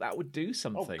thought that would do Oh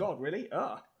something. God, really?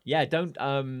 Yeah, don't.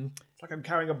 It's like I'm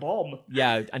carrying a bomb.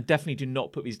 Yeah, and definitely do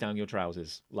not put these down your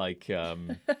trousers. Like, Oh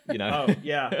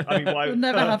yeah. I mean, why? We'll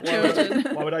never have children.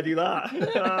 Why would I do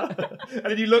that? And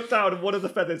then you look down, and one of the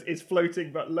feathers is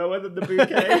floating, but lower than the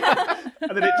bouquet,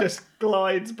 and then it just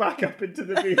glides back up into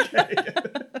the bouquet.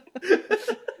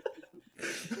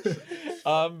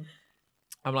 I'm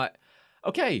like,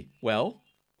 okay, well,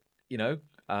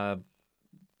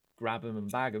 grab them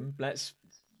and bag them. Let's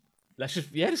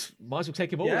just might as well take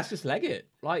them all. Yeah. Let's just leg it.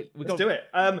 Like Let's do it.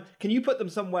 Can you put them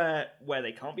somewhere where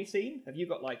they can't be seen? Have you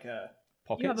got like a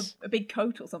pockets. You have a big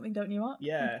coat or something, don't you, Mark?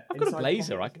 yeah? I've got a inside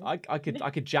blazer. pockets? I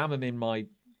could jam them in my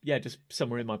just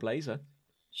somewhere in my blazer.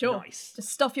 Sure. Nice. Just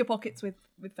stuff your pockets with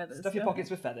feathers. Stuff your yeah. pockets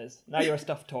with feathers. Now you're a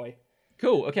stuffed toy.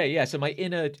 Cool. Okay. Yeah. So my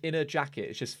inner jacket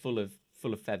is just full of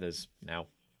feathers now.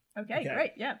 Okay, Okay.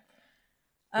 great, yeah.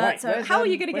 Right, So where's, how are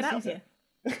you going to where's get out of Caesar?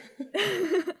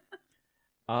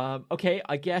 here? Okay,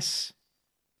 I guess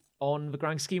on the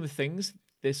grand scheme of things,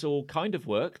 this all kind of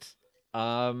worked.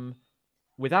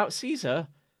 Without Caesar,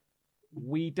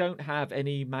 we don't have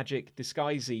any magic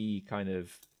disguisey kind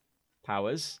of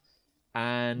powers,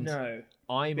 and No,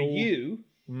 I'm but all... you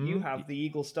Mm, have the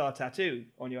eagle star tattoo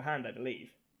on your hand, I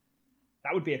believe.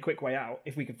 That would be a quick way out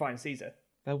if we could find Caesar.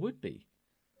 There would be.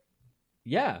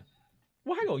 Yeah.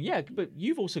 Well, hang on. Yeah, but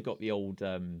you've also got the old.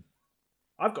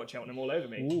 I've got Cheltenham all over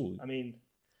me. Ooh. I mean,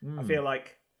 I mm. feel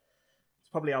like it's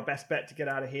probably our best bet to get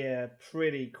out of here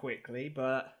pretty quickly,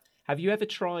 but Have you ever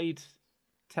tried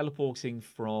teleporting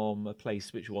from a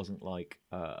place which wasn't like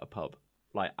a pub,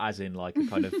 like as in like a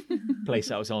kind of place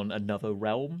that was on another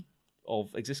realm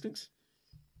of existence?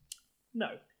 no.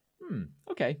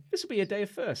 Okay, this will be a day of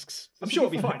firsts. I'm sure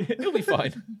it'll be fine. It'll be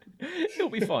fine. It'll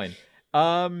be fine.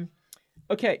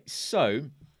 Okay, so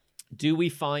do we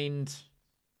find?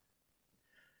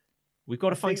 We've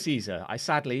got to find think- Caesar. I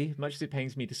sadly, much as it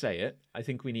pains me to say it, I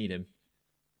think we need him.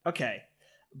 Okay,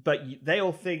 but they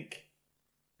all think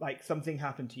like something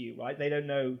happened to you, right? They don't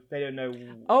know.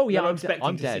 Oh yeah, they're not I'm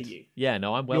expecting to dead. see you. Yeah,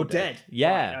 no, I'm well You're dead. dead?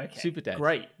 Yeah, Right, okay. super dead.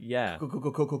 Great. Yeah.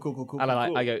 Cool. And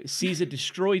I go, Caesar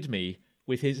destroyed me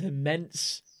with his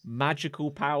immense magical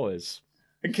powers.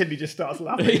 And Kinley just starts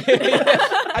laughing.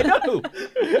 I know.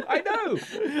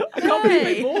 I can't believe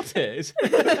they Hey. bought it.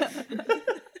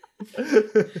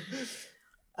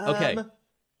 Okay.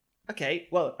 Okay.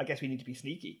 Well, I guess we need to be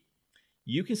sneaky.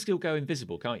 You can still go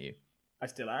invisible, can't you? I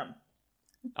still am.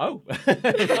 Oh.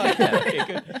 Okay,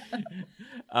 good.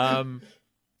 You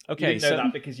Okay, didn't know so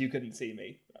that because you couldn't see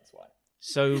me. That's why.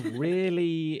 so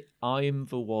really, I'm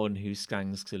the one who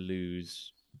stands to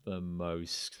lose the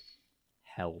most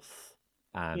health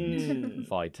and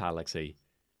vitality.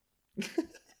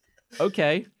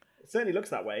 Okay. It certainly looks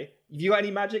that way. Have you got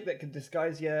any magic that can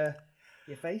disguise your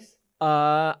face?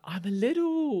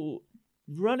 I'm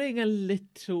running a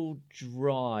little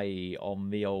dry on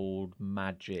the old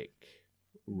magic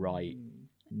right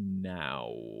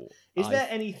now. Is there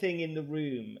anything in the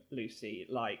room, Lucy,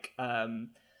 like I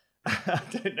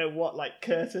don't know what, like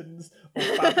curtains or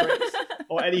fabrics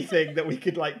or anything that we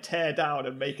could like tear down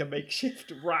and make a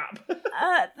makeshift wrap?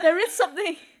 There is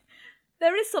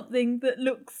something that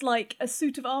looks like a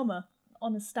suit of armor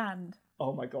on a stand.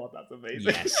 Oh my god, that's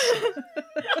amazing. Yes.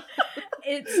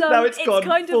 It's Now it's gone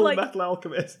kind full of like Metal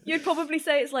Alchemist. you'd probably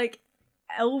say it's like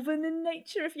elven in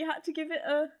nature if you had to give it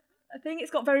a thing.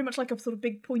 It's got very much like a sort of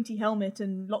big pointy helmet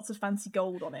and lots of fancy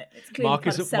gold on it. It's clearly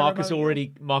Marcus kind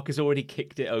of Marcus already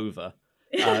kicked it over.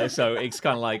 So it's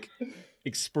kind of like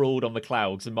it's sprawled on the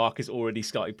clouds, and Marcus already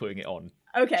started putting it on.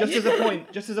 Okay. Just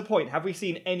as a point, have we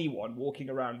seen anyone walking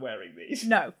around wearing these?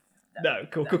 No. No.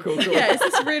 Cool. Yeah, is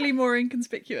this really more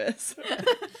inconspicuous?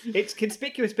 It's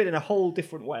conspicuous, but in a whole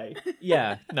different way.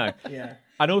 Yeah, no, Yeah.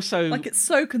 and also Like it's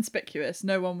so conspicuous,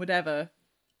 no one would ever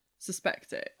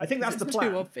suspect it. I think that's It's the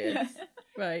plan. too obvious.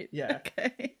 Right. Yeah.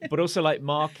 Okay. but also like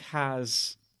Mark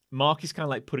is kind of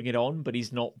like putting it on, but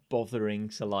he's not bothering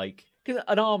to like, because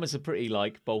an arm is a pretty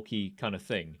like bulky kind of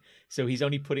thing, so he's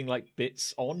only putting like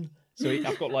bits on. So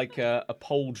I've got like a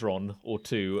pauldron or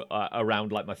two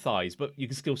around like my thighs, but you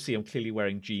can still see I'm clearly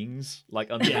wearing jeans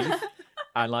like underneath,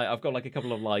 and like I've got like a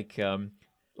couple of like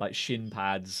like shin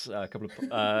pads, a couple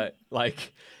of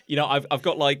like, you know, I've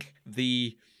got like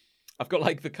the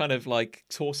kind of like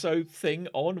torso thing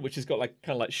on, which has got like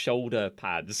kind of like shoulder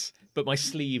pads, but my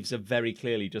sleeves are very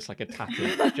clearly just like a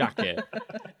tattered jacket,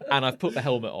 and I've put the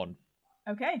helmet on.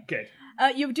 Okay. Good.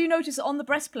 You do notice on the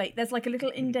breastplate there's like a little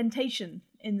indentation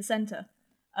in the center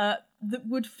that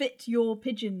would fit your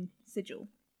pigeon sigil.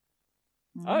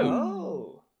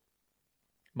 Oh.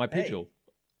 My pidgel.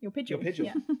 Your pigeon. Your pigeon.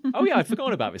 Yeah. Oh yeah, I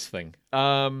forgot about this thing.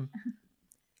 I'm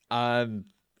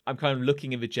kind of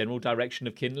looking in the general direction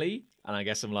of Kinley, and I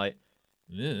guess I'm like,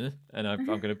 and I'm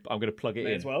gonna plug it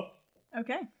May in. as well.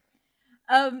 Okay.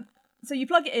 So you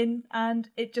plug it in, and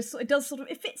it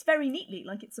fits very neatly,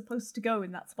 like it's supposed to go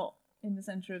in that spot in the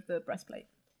center of the breastplate.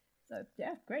 So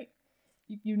yeah, great.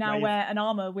 You now Right. wear an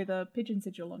armor with a pigeon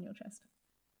sigil on your chest.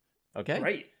 Okay.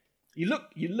 Great. You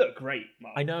look great,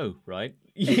 Mark. I know, right?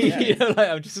 Yeah. You know, like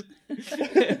I'm just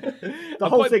The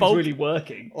whole thing's really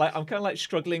working. Like I'm kind of like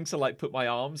struggling to like put my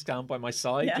arms down by my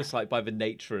side, Yeah. just like by the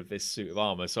nature of this suit of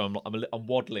armor. So I'm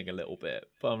waddling a little bit,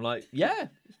 but I'm like, yeah,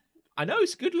 I know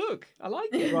it's a good look. I like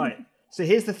it. Right. So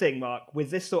here's the thing, Mark.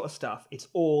 With this sort of stuff, it's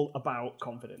all about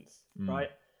confidence, right?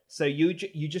 So you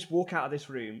just walk out of this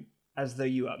room as though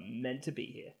you are meant to be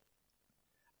here.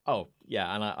 Oh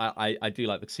yeah, and I do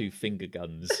like the two finger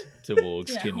guns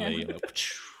towards Yeah. Kinley.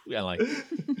 Yeah, like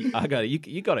I got it.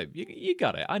 You got it. You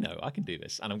got it. I know. I can do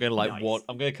this. And I'm gonna like Nice.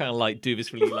 I'm gonna kind of like do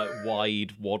this really like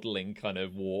wide waddling kind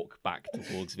of walk back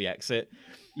towards the exit.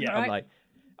 Yeah. I'm Alright. like,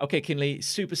 okay, Kinley,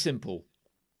 super simple.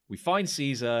 We find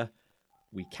Caesar,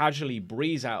 we casually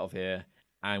breeze out of here,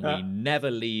 and we never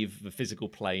leave the physical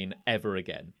plane ever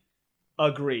again.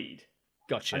 Agreed.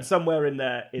 Gotcha. And somewhere in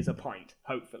there is a pint,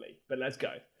 hopefully. But let's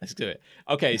go. Let's do it.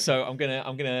 Okay, so I'm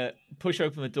gonna push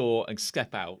open the door and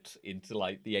step out into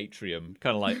like the atrium,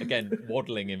 kind of like again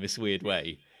waddling in this weird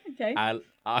way. Okay. And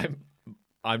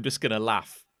I'm just gonna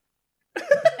laugh.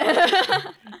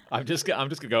 I'm just gonna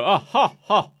go ah ha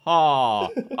ha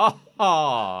ha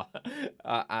ah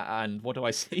ha. And what do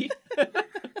I see?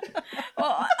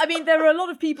 Well, I mean, there are a lot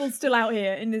of people still out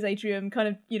here in this atrium, kind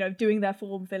of, you know, doing their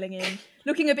form filling in,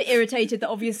 looking a bit irritated that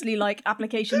obviously, like,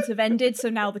 applications have ended, so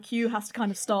now the queue has to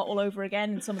kind of start all over again,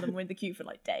 and some of them were in the queue for,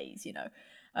 like, days, you know.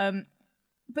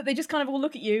 But they just kind of all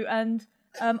look at you, and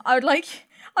I'd like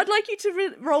you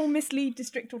to roll mislead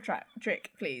district or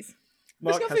trick, please.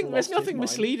 Mark There's has nothing lost his mind.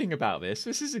 misleading about this.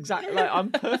 This is exactly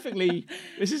like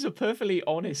this is a perfectly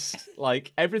honest,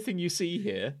 like everything you see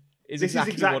here is This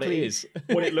exactly, is exactly what it is.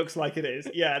 what it looks like it is.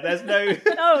 Yeah, there's no,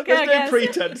 Oh, okay, I there's no guess.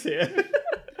 pretense here.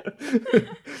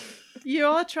 You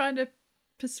are trying to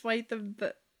persuade them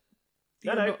that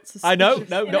No, you're no. not suspicious. I know,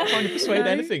 no, not trying to persuade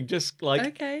No. anything. Just like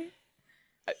Okay.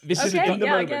 this is Okay, a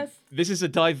yeah, I guess. this is a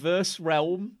diverse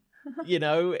realm. You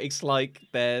know, it's like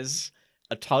there's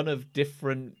a ton of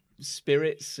different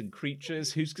spirits and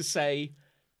creatures. Who's to say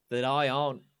that I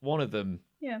aren't one of them?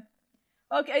 Yeah.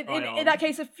 Okay, in that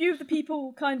case, a few of the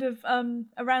people kind of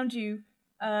around you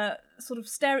sort of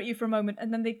stare at you for a moment,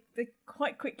 and then they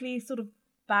quite quickly sort of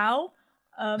bow,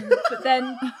 but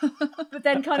then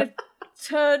kind of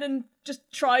turn and just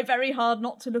try very hard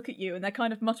not to look at you, and they're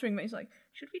kind of muttering. He's like,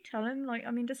 "Should we tell him? Like,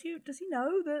 I mean, does he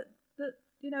know that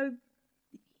you know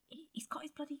he's got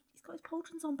his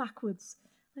pauldrons on backwards?"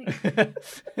 Like,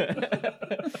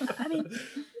 I mean,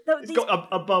 He's got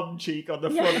a bum cheek on the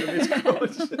front of his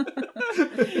crotch.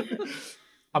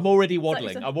 I'm already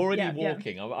waddling. so- I'm already yeah, yeah.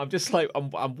 walking. I'm just like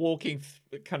I'm walking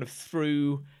kind of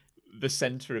through the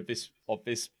center of this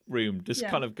room, just Yeah.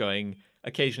 kind of going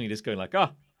occasionally, just going like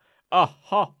ha ha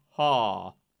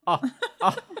ha.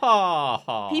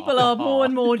 People are more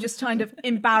and more just kind of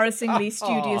embarrassingly,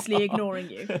 studiously ignoring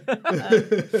you.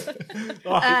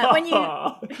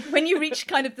 When you reach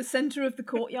kind of the center of the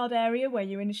courtyard area where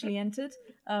you initially entered,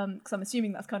 because I'm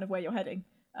assuming that's kind of where you're heading,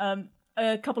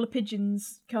 a couple of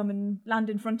pigeons come and land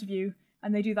in front of you,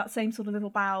 and they do that same sort of little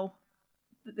bow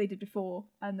that they did before,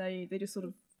 and they just sort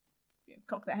of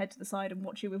cock their head to the side and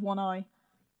watch you with one eye.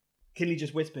 Kinley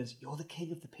just whispers, "You're the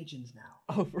king of the pigeons now."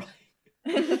 Oh right.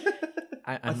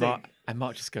 and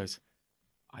Mark just goes,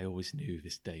 I always knew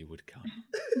this day would come.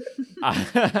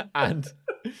 and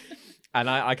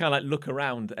I kind of like look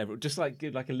around, just like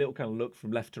give like a little kind of look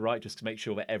from left to right, just to make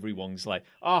sure that everyone's like,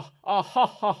 ha ha,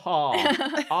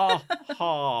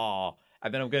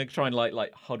 and then I'm going to try and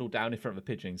like huddle down in front of the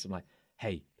pigeons. I'm like,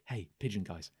 hey, pigeon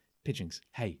guys, pigeons,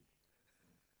 hey.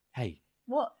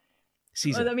 What?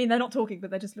 Caesar. I mean, they're not talking, but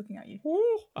they're just looking at you.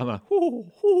 I'm like,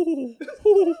 They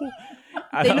look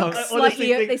I honestly slightly.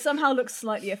 think- They somehow look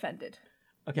slightly offended.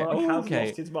 okay, Mark has okay.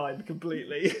 lost his mind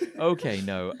completely. Okay,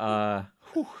 no.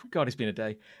 Whew, God, it's been a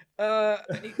day. I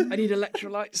need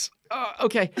electrolytes.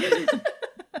 Okay.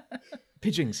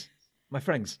 Pigeons, my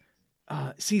friends.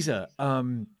 Caesar,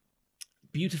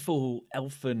 beautiful,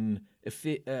 elfin,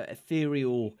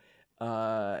 ethereal,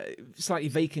 slightly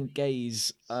vacant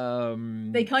gaze.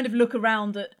 They kind of look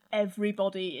around at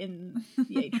everybody in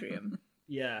the atrium.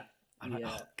 Yeah. I'm like,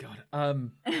 oh,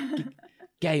 God.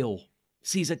 Gale.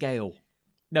 Caesar Gale.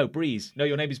 No, Breeze. No,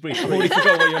 your name is Breeze. I've already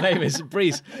forgot what your name is.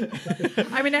 Breeze.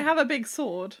 I mean, I have a big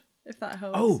sword, if that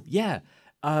helps. Oh, yeah.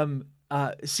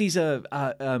 Caesar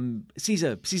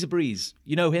Breeze.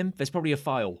 You know him? There's probably a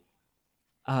file.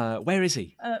 Where is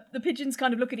he? The pigeons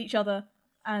kind of look at each other,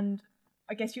 and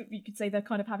I guess you could say they're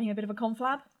kind of having a bit of a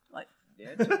conflab, like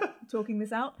talking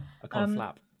this out. A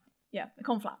conflap. Yeah, a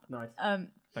conflab. Nice.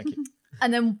 Thank you.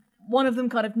 And then one of them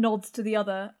kind of nods to the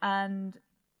other and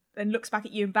then looks back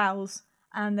at you and bows,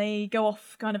 and they go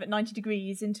off kind of at 90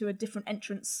 degrees into a different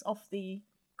entrance off the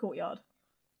courtyard.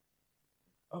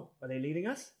 Oh, are they leading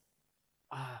us?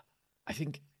 I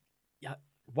think, yeah.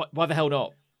 Why the hell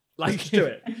not? Like, Let's do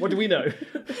it. What do we know?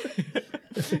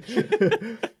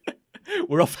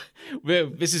 We're off.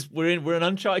 We're in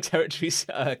uncharted territories,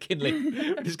 Kinley.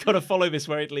 We've just got to follow this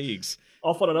where it leads.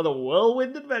 Off on another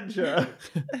whirlwind adventure.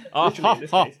 Ah Literally, in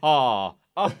this case. ha,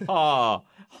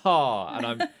 and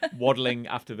I'm waddling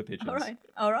after the pigeons.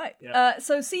 All right. Yeah.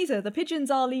 So Caesar, the pigeons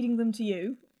are leading them to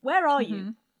you. Where are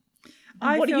you?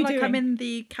 I what are feel you like I'm doing? in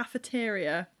the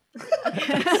cafeteria.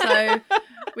 So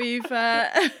we're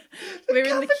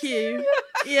in the queue.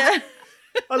 Yeah.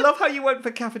 I love how you went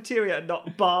for cafeteria and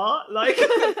not bar. Like,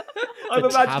 I'm The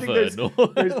imagining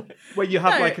tavern. those where you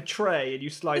have No. like a tray and you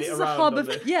slide This it is a around. hub on of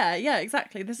the... yeah,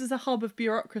 exactly. This is a hub of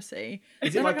bureaucracy.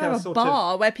 Is We're it not like gonna a have sort of-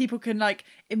 bar where people can like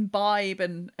imbibe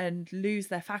and lose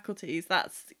their faculties?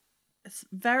 It's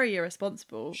very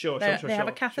irresponsible. Sure, they sure, have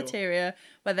a sure. cafeteria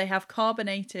where they have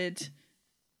carbonated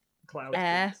Cloud.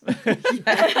 air.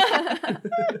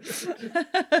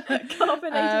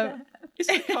 Carbonated air.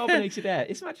 Isn't carbonated air?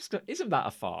 Isn't that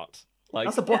a fart? Like,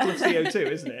 That's a bottle of CO2,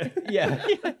 isn't it? yeah.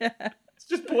 It's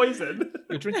just poison.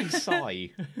 You're drinking Psy.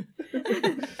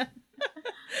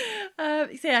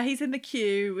 So yeah, he's in the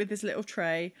queue with his little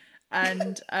tray,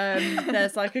 and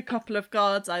there's like a couple of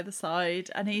guards either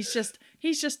side, and he's just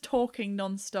talking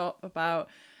nonstop about,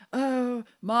 oh,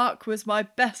 Mark was my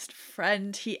best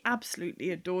friend. He absolutely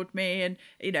adored me, and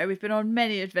we've been on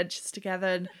many adventures together,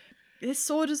 and this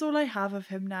sword is all I have of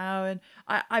him now. And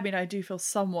I mean, I do feel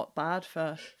somewhat bad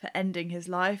for ending his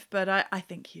life, but I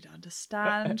think he'd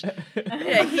understand.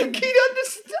 Yeah, He'd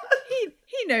understand.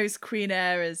 he knows Queen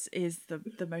Air is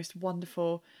the most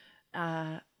wonderful,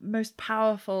 most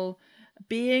powerful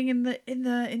being in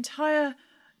the entire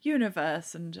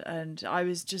universe, and I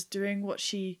was just doing what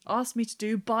she asked me to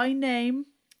do by name.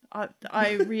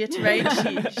 I reiterate,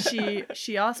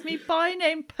 she asked me by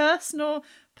name, personal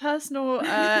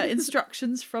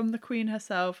instructions from the Queen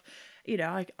herself.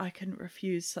 I couldn't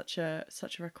refuse such a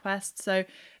request. So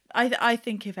I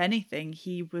think if anything,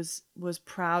 he was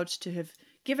proud to have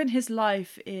given his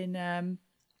life in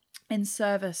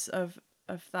service of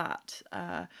that.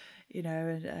 I'll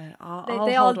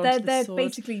hold on to the sword.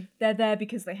 Basically they're there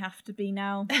because they have to be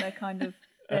now. They're kind of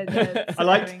they're I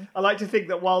like to think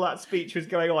that while that speech was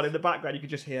going on in the background, you could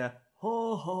just hear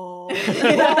ho ho,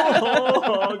 ho,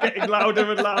 ho, getting louder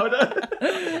and louder.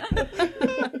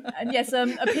 And yes, a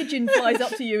pigeon flies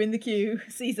up to you in the queue,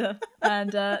 Caesar,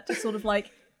 and just sort of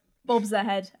like bobs their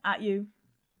head at you,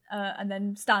 and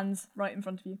then stands right in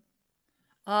front of you.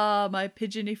 Ah, my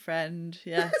pigeony friend,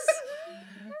 yes.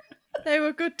 They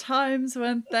were good times,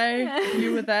 weren't they?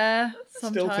 You were there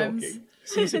sometimes. Still talking.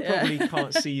 Caesar probably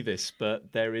can't see this,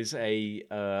 but there is an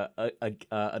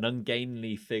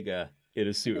ungainly figure in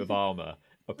a suit of armor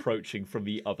approaching from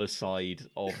the other side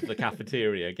of the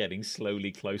cafeteria, getting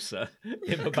slowly closer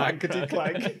in the Clankety background.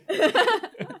 clank.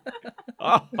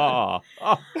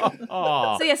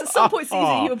 So yes, at some point,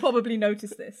 Caesar, you will probably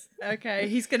notice this. Okay,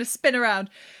 he's going to spin around.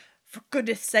 For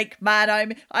goodness sake,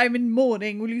 man, I'm in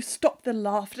mourning. Will you stop the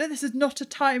laughter? This is not a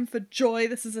time for joy.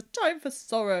 This is a time for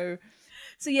sorrow.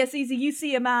 So yes, Caesar, you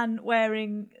see a man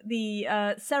wearing the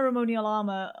ceremonial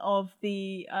armour of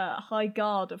the High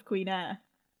Guard of Queen Air,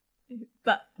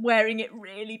 but wearing it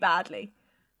really badly.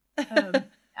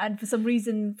 And for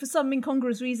some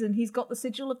incongruous reason, he's got the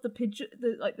sigil of the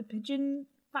pigeon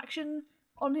faction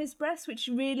on his breast, which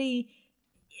really,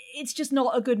 it's just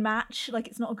not a good match. Like,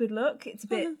 it's not a good look. It's a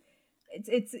bit,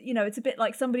 it's a bit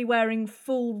like somebody wearing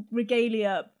full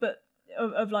regalia, but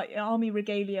of like army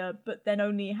regalia, but then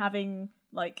only having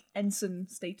like ensign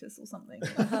status or something.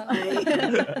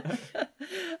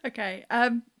 Okay,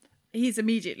 he's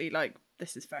immediately like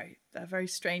this is a very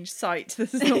strange sight.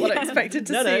 This is not what I expected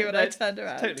to see when I turned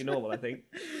around. It's totally normal, I think.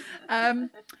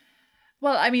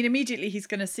 Well, I mean, immediately he's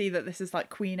going to see that this is like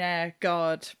Queen Air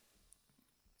garb.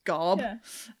 Yeah.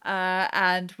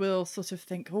 And will sort of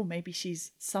think, oh, maybe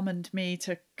she's summoned me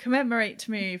to commemorate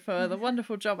me for the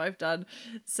wonderful job I've done.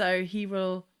 So he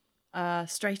will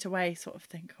straight away sort of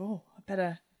think, oh, I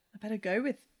better go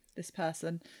with this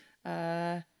person.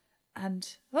 And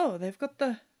they've got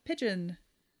the pigeon,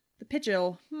 the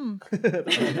pidgil.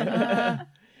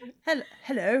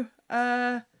 Hello.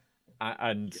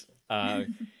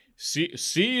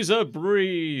 Caesar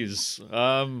Breeze.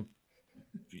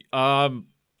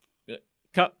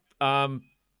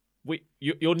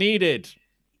 You're needed.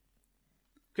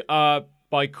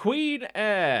 By Queen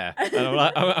Air. And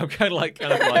I'm kind of like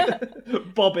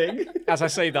bobbing. As I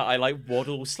say that, I like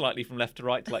waddle slightly from left to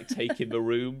right to like take in the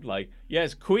room. Like,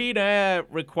 yes, Queen Air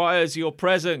requires your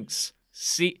presence.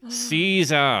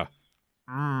 Caesar.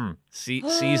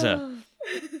 Caesar.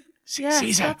 Yes,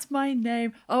 Caesar. that's my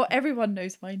name. Oh, everyone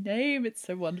knows my name. It's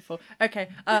so wonderful. Okay,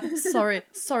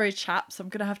 sorry, chaps. I'm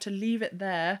gonna have to leave it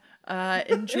there.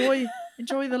 Enjoy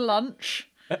the lunch.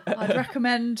 I'd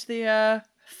recommend the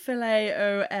filet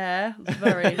au air. It's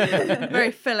very,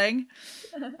 very filling.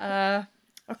 I'll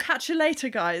catch you later,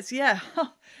 guys. Yeah.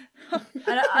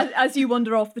 And as you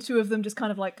wander off, the two of them just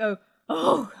kind of like go,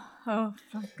 oh,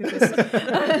 thank goodness.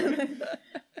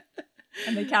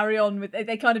 And they carry on with.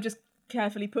 They kind of just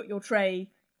carefully put your tray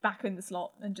back in the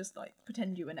slot and just like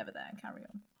pretend you were never there and carry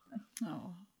on.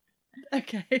 Oh.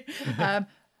 Okay.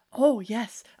 Oh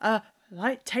yes.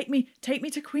 Take me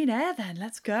to Queen Air then.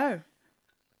 Let's go.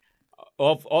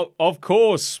 Of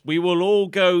course, we will all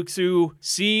go to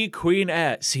see Queen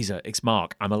Air. Caesar, it's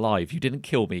Mark. I'm alive. You didn't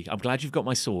kill me. I'm glad you've got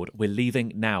my sword. We're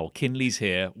leaving now. Kinley's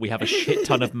here. We have a shit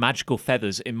ton of magical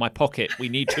feathers in my pocket. We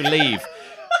need to leave.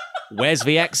 Where's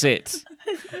the exit?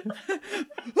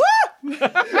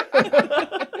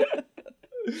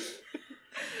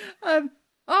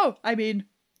 I mean,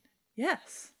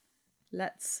 yes.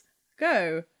 Let's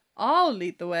go. I'll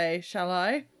lead the way, shall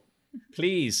I?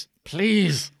 Please.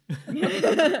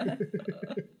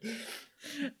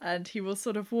 And he will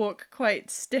sort of walk quite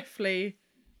stiffly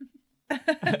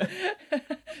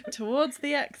towards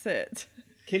the exit.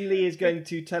 Kinley is going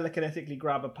to telekinetically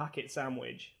grab a packet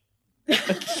sandwich.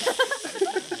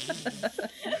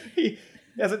 He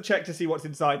hasn't checked to see what's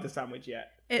inside the sandwich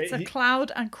yet. It's a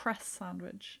cloud and crest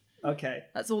sandwich. Okay.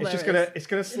 That's all it's there is. It's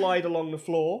gonna slide along the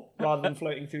floor rather than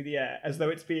floating through the air, as though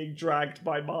it's being dragged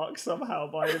by Mark somehow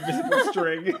by an invisible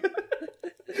string.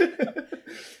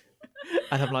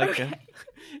 And I'm like,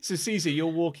 so Caesar, you're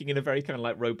walking in a very kind of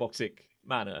like robotic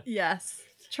manner. Yes,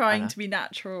 trying to be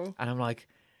natural. And I'm like,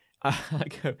 I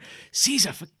go,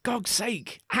 Caesar, for God's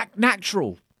sake, act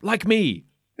natural, like me.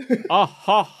 Ah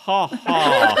ha ha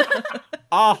ha.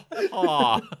 Ah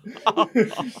ha.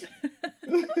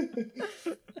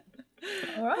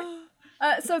 All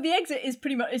right. So the exit is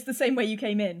pretty much the same way you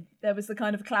came in. There was the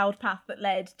kind of cloud path that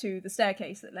led to the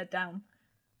staircase that led down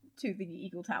to the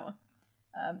Eagle Tower.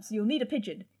 So you'll need a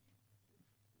pigeon.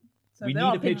 So We there need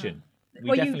are a pigeon.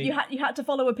 You had to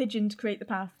follow a pigeon to create the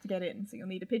path to get in. So you'll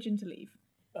need a pigeon to leave.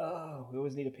 Oh, we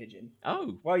always need a pigeon.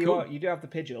 Oh, Well, cool. you do have the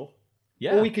pidgil.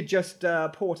 Yeah, Or we could just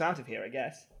port out of here, I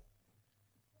guess.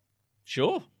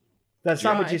 sure. The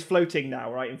sandwich Right. is floating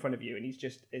now, right in front of you, and you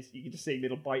can just see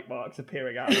little bite marks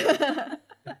appearing out of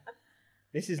it.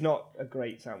 This is not a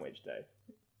great sandwich, though.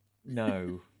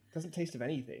 No. Doesn't taste of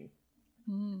anything.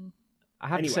 I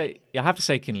have Anyway. to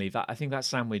say, Kinley, that I think that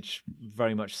sandwich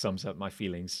very much sums up my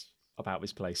feelings about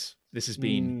this place. This has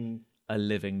been a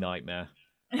living nightmare.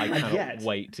 I cannot yet-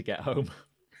 wait to get home.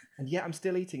 And yet I'm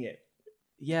still eating it.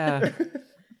 Yeah.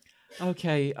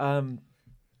 Okay.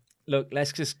 Look,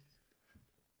 let's just,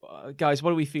 guys.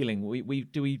 What are we feeling?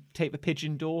 Do we take the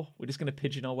pigeon door? We're just going to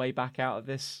pigeon our way back out of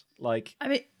this. Like,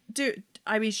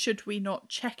 Should we not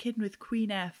check in with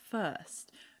Queen Air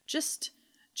first? Just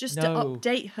to No.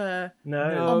 update her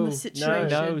No. on the situation.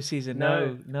 no, Caesar,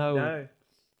 no, No.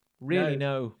 really,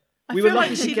 No. no. I We were feel like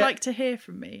lucky to she'd get- like to hear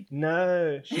from me.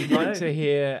 No. She'd like to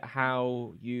hear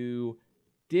how you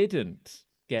didn't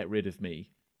get rid of me,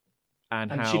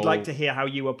 and And how she'd like to hear how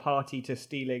you were party to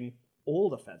stealing all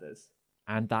the feathers.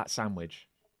 and that sandwich.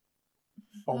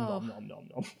 Om Oh. nom nom nom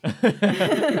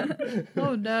nom.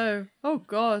 Oh no. Oh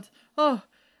God. Oh,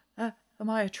 am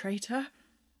I a traitor?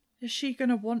 Is she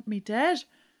gonna want me dead?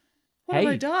 What have Hey.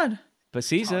 I done? But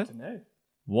Caesar, Hard to know.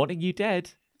 wanting you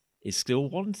dead is still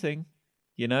wanting.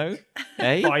 You know,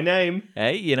 hey, By name.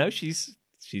 hey, you know she's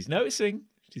noticing.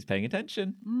 She's paying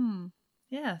attention.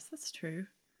 Yes, that's true.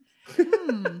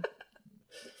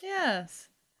 Yes.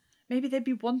 Maybe there'd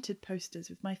be wanted posters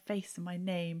with my face and my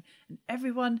name, and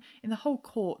everyone in the whole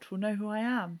court will know who I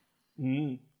am.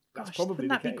 That's Gosh, probably wouldn't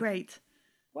the that be case. great?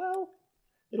 Well,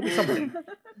 it'll be something.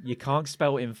 You can't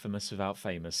spell infamous without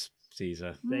famous,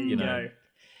 Caesar. There you know. go.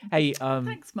 Hey,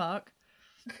 Thanks, Mark.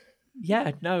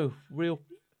 yeah, no,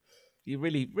 you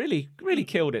really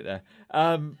killed it there.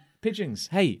 Pigeons,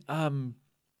 hey,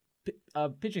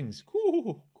 pigeons.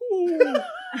 Coo, coo.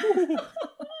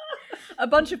 A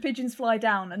bunch of pigeons fly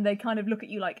down and they kind of look at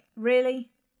you like,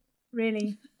 really?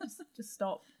 Really? Just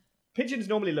stop. Pigeons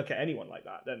normally look at anyone like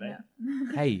that, don't they?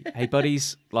 Yeah. Hey,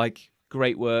 buddies, like,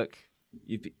 great work.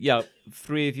 Yeah,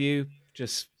 3 of you,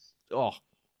 just,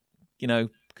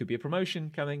 could be a promotion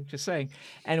coming, just saying.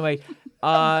 Anyway,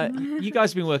 you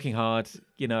guys have been working hard,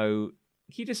 Can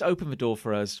you just open the door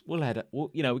for us? We'll head,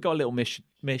 we got a little bit of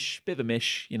a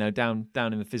mish, down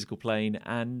in the physical plane,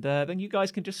 and then you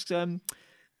guys can just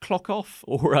clock off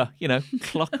or,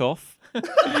 clock off,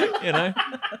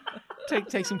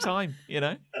 take some time,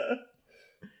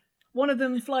 One of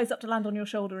them flies up to land on your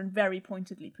shoulder and very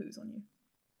pointedly poos on you.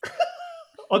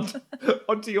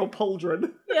 Onto your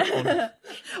pauldron. Yeah.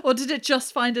 Or did it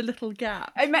just find a little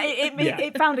gap?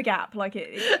 It found a gap. Like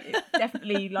it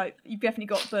definitely, like you've definitely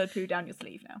got bird poo down your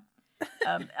sleeve now.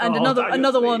 And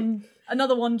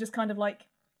another one just kind of like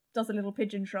does a little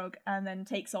pigeon shrug and then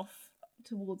takes off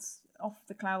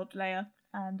the cloud layer,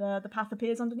 and the path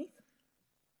appears underneath.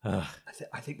 I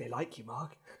think they like you,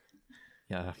 Mark.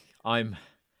 Yeah,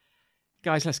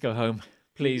 guys, let's go home,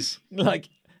 please. Like,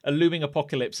 a looming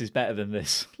apocalypse is better than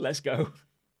this. Let's go.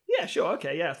 Yeah, sure.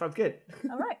 Okay, yeah, sounds good.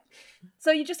 All right.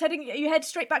 So you head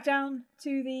straight back down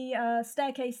to the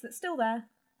staircase that's still there,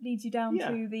 leads you down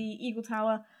to the Eagle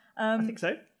Tower. I think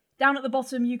so. Down at the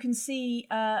bottom, you can see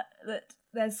that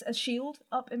there's a shield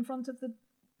up in front of the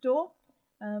door,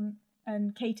 and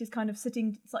Kate is kind of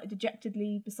sitting slightly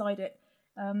dejectedly beside it.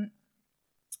 And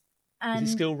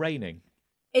is it still raining?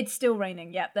 It's still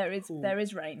raining. Yeah, there is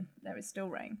rain. There is still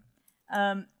rain.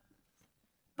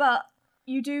 But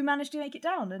you do manage to make it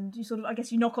down, and you sort of, I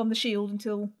guess, you knock on the shield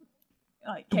until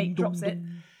Kate drops it.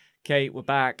 Kate, we're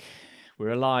back. We're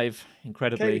alive,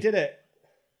 incredibly. Kate, we did it.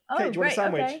 Oh, Kate, do you want a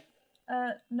sandwich? Okay.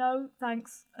 No,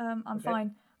 thanks. I'm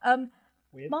fine.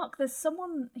 Weird. Mark, there's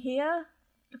someone here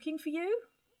looking for you.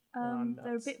 Nuts.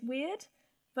 They're a bit weird,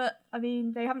 but I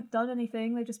mean, they haven't done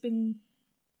anything. They've just been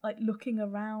looking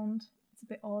around. It's a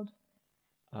bit odd.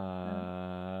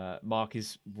 Mark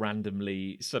is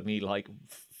randomly suddenly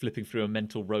flipping through a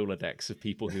mental Rolodex of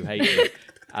people who hate him,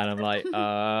 and I'm like,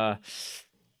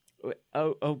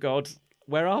 oh God,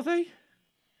 where are they?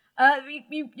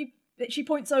 She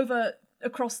points over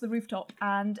across the rooftop,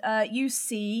 and you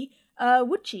see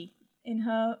Woodchie in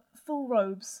her full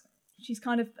robes. She's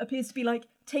kind of appears to be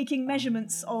taking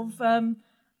measurements of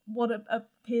what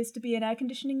appears to be an air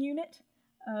conditioning unit.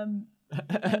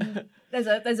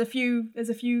 There's a few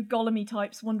Golem-y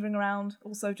types wandering around,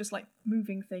 also just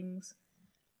moving things.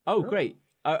 Oh, great.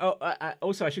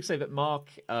 Also, I should say that Mark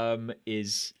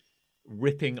is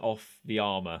ripping off the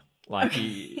armor.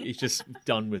 He's just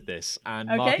done with this, and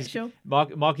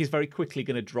Mark is very quickly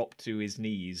going to drop to his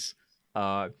knees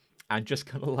and just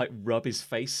kind of rub his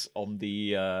face on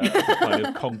the kind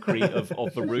of concrete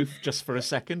of the roof just for a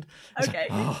second. Okay.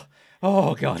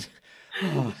 Oh God.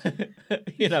 Oh.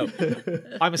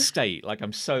 I'm a state.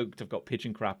 I'm soaked. I've got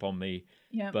pigeon crap on me.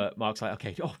 Yeah. But Mark's like,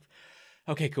 okay, cool.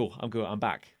 I'm good. I'm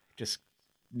back. Just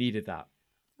needed that.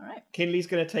 All right. Kinley's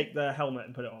going to take the helmet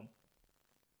and put it on.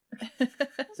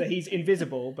 So he's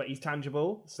invisible, but he's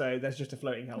tangible. So there's just a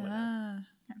floating helmet.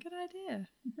 Good idea.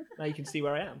 Now you can see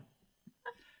where I am.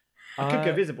 I could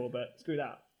go visible, but screw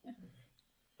that.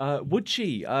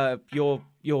 Woodchie, your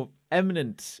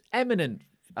eminent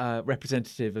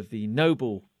representative of the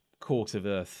noble court of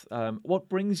Earth, what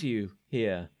brings you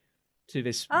here to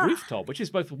this rooftop, which is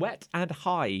both wet and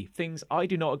high, things I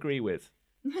do not agree with?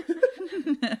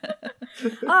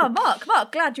 Mark,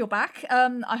 glad you're back.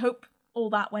 I hope all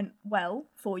that went well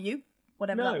for you,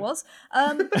 whatever that was.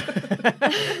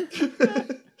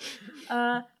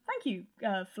 Thank you,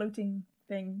 floating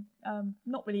thing.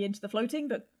 Not really into the floating,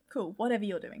 but cool, whatever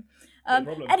you're doing. No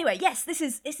problem. Anyway, yes,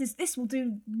 this will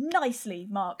do nicely,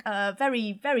 Mark.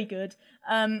 Very, very good.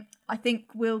 I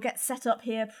think we'll get set up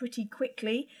here pretty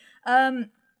quickly.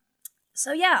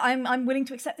 So yeah, I'm willing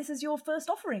to accept this as your first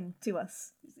offering to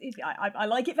us. I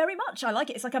like it very much. I like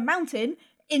it. It's like a mountain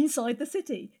inside the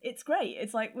city. It's great.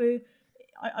 It's like a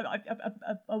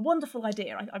wonderful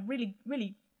idea. I really,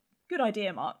 really good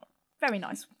idea, Mark. Very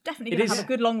nice. Definitely going to have a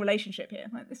good long relationship here.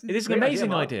 It is an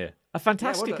amazing idea. A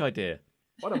fantastic idea.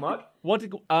 What a Mark. What?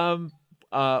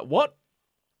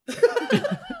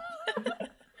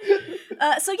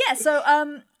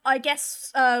 I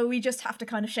guess we just have to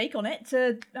kind of shake on it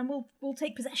and we'll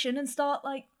take possession and start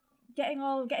like getting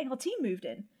our team moved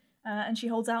in. And she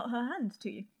holds out her hand to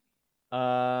you.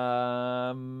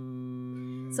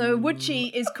 So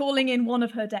Woodchi is calling in one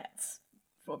of her debts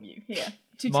from you here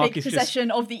to Mark take is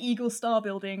possession of the Eagle Star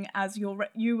building as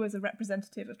you as a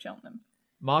representative of Cheltenham.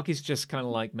 Mark is just kind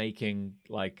of like making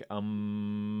like like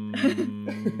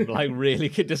really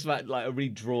just like a really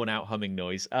drawn out humming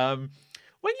noise. When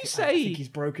you I say think he's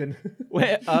broken.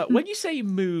 when you say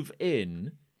move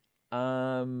in,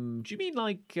 do you mean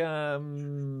like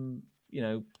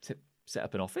set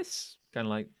up an office, kind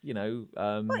of like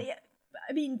Well, yeah,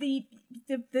 I mean the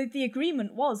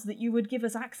agreement was that you would give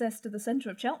us access to the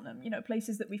centre of Cheltenham.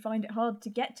 Places that we find it hard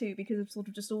to get to because of sort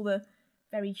of just all the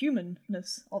very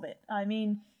humanness of it. I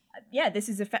mean, yeah, this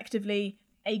is effectively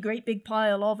a great big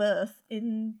pile of earth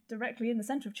directly in the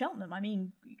centre of Cheltenham. I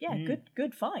mean, yeah,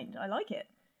 good find. I like it.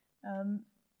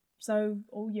 So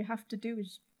all you have to do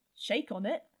is shake on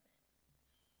it.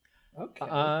 Okay.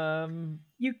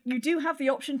 You do have the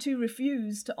option to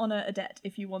refuse to honour a debt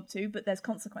if you want to, but there's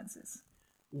consequences.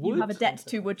 You have a debt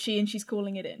to Woodchi and she's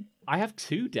calling it in. I have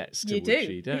 2 debts to You do.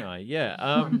 Woodchi, don't I?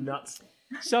 Yeah. Nuts.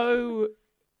 So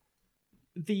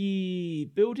the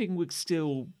building would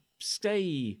still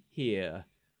stay here,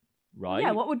 right?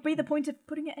 Yeah, what would be the point of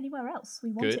putting it anywhere else? We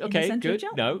want Good. it in the Okay, centre of good.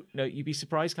 Cheltenham. No, you'd be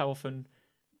surprised how often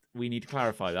we need to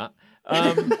clarify that.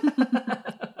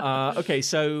 Okay,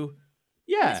 so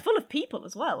yeah. It's full of people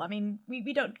as well. I mean,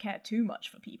 we don't care too much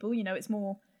for people. That's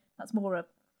more a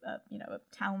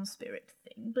town spirit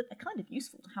thing, but they're kind of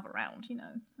useful to have around.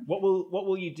 What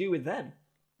will you do with them?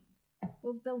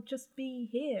 Well, they'll just be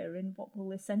here in what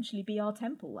will essentially be our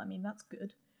temple. I mean, that's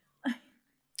good.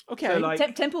 Okay. So,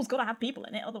 like- Temple's got to have people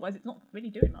in it, otherwise it's not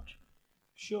really doing much.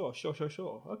 Sure.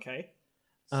 Okay.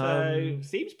 So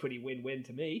seems pretty win-win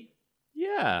to me.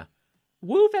 Yeah.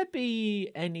 Will there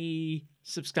be any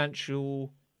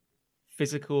substantial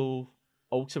physical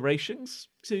alterations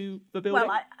to the building?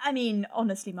 Well, I mean,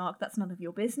 honestly, Mark, that's none of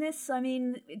your business. I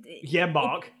mean, Yeah,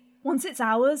 Mark. once it's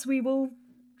ours, we will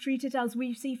treat it as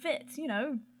we see fit,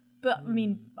 But, I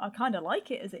mean, I kind of like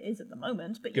it as it is at the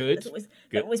moment, but Good.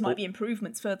 there always might be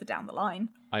improvements further down the line.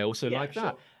 I also Yeah, like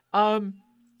sure. that.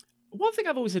 One thing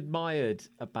I've always admired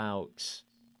about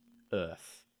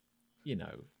Earth,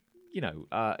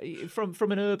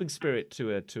 from an urban spirit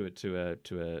to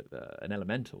an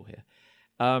elemental here.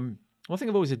 One thing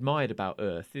I've always admired about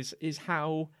Earth is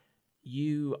how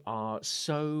you are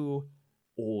so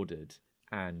ordered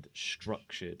and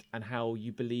structured, and how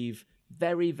you believe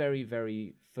very, very,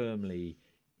 very firmly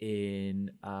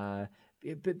in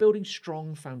building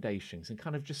strong foundations and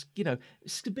kind of just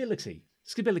stability.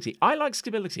 I like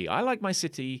stability. I like my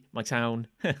city, my town.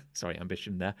 Sorry,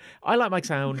 ambition there. I like my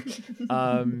town.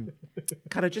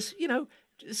 Kind of just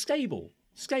stable,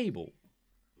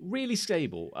 really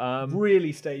stable.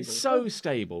 Really stable. So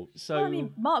stable. So Well, I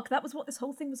mean, Mark, that was what this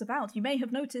whole thing was about. You may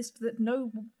have noticed that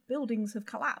no buildings have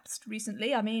collapsed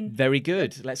recently. I mean, very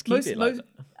good. Let's keep it like that.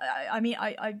 I mean,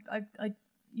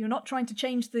 you're not trying to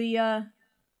change the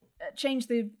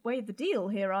way of the deal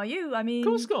here, are you? I mean, Of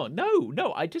course not.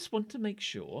 No. I just want to make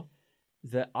sure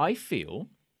that I feel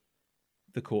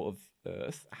the Court of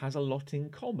Earth has a lot in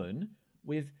common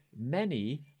with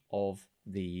many of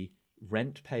the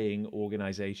rent-paying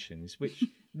organisations which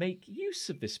make use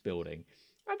of this building.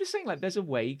 I'm just saying, there's a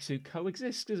way to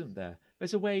coexist, isn't there?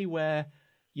 There's a way where,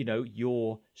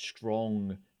 your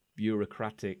strong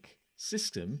bureaucratic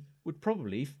system would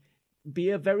probably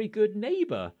be a very good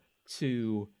neighbour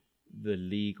to the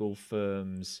legal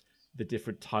firms, the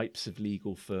different types of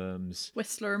legal firms,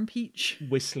 Whistler and Peach.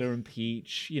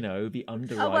 the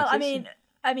underwriters. oh, well,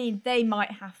 I mean, they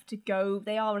might have to go.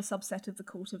 They are a subset of the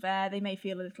Court of Air. They may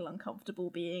feel a little uncomfortable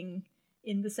being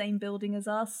in the same building as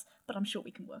us, but I'm sure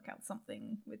we can work out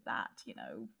something with that.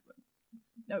 No.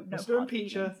 Whistler and hard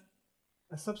Peach feelings.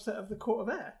 a subset of the Court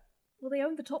of Air. Well, they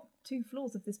own the top 2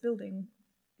 floors of this building.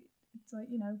 It's like,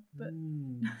 but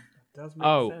That does make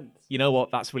Oh, sense. you know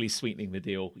what? That's really sweetening the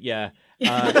deal. Yeah.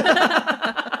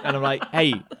 And I'm like,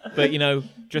 hey, but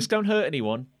just don't hurt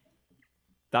anyone.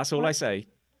 That's all I say.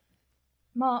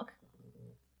 Mark,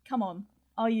 come on.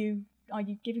 Are you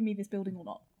giving me this building or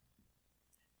not?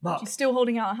 Mark, She's still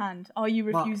holding out a hand. Are you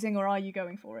Mark. refusing or are you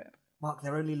going for it? Mark,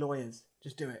 they're only lawyers.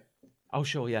 Just do it. Oh,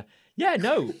 sure, yeah. Yeah,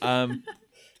 no.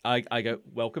 I go,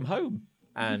 welcome home.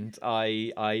 And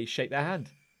I shake their hand.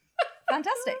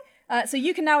 Fantastic. So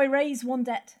you can now erase 1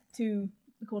 debt to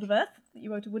the Court of Earth that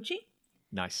you owe to Woodchi.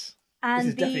 Nice. And This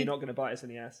is definitely not going to bite us in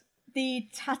the ass. the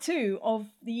tattoo of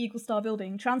the Eagle Star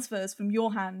building transfers from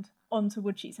your hand onto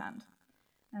Woodchi's hand.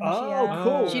 And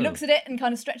cool. She looks at it and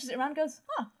kind of stretches it around and goes,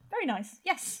 very nice.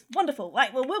 Yes, wonderful.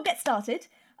 Right, well, we'll get started.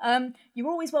 You're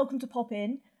always welcome to pop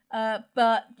in.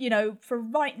 But, for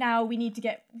right now, we need to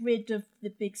get rid of the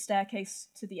big staircase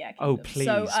to the air kingdom. Oh, please,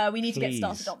 So we need to get please.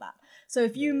 started on that. So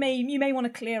if you may want to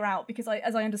clear out, because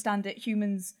as I understand it,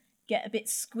 humans get a bit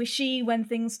squishy when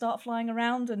things start flying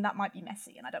around, and that might be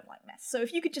messy, and I don't like mess. So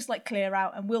if you could just clear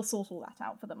out, and we'll sort all that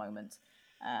out for the moment.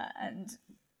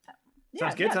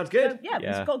 Sounds good. Sounds good.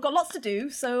 So, we've got lots to do.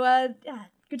 So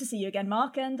good to see you again,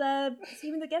 Mark, and see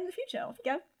you again in the future. Off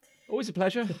you go. Always a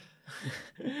pleasure.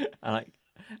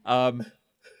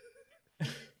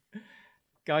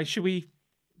 Guys, should we?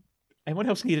 Anyone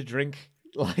else need a drink?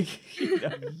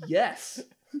 Yes.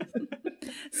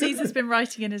 Caesar's been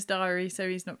writing in his diary, so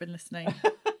he's not been listening.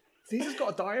 Caesar's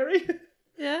got a diary.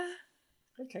 Yeah.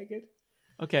 Okay, good.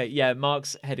 Okay, yeah.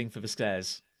 Mark's heading for the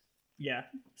stairs. Yeah.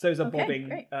 So's a Okay, bobbing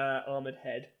great. armored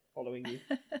head following you.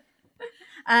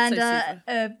 And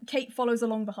So Kate follows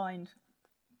along behind,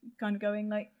 kind of going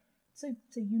so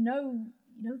you know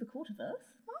the Court of Earth,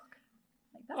 Mark?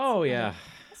 That's Oh yeah.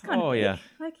 That's kind of Oh big. yeah.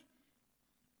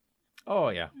 Oh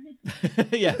yeah.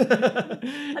 Yeah.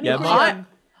 mean, Yeah. Mark.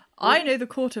 I know the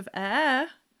Court of Air.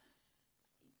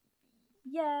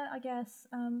 yeah, I guess.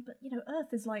 But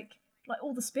Earth is like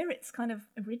all the spirits kind of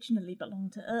originally belong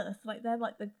to Earth. They're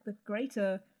the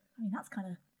greater. I mean, that's kind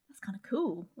of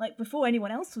cool. Before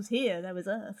anyone else was here, there was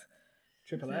Earth.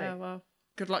 Triple A. Yeah, well,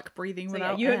 good luck breathing So,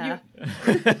 without yeah,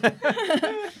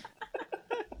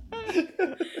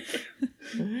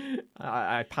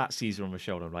 I pat Caesar on the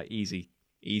shoulder. I'm like, easy,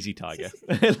 tiger.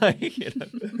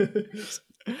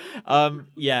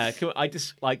 Yeah. I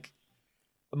just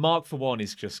Mark for one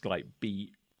is just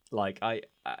beat. I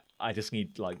just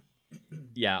need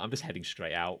I'm just heading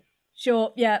straight out.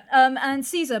 Sure, yeah. And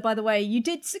Caesar, by the way, you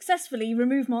did successfully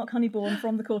remove Mark Honeyborn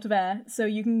from the Court of Air, so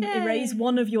you can erase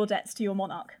one of your debts to your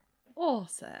monarch.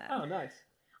 Awesome. Oh, nice.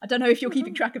 I don't know if you're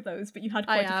keeping track of those, but you had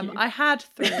I quite a am. few. I had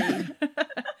 3.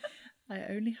 I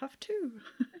only have 2.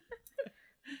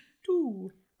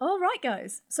 2. All right,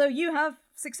 guys. So you have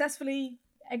successfully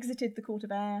exited the Court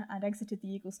of Air and exited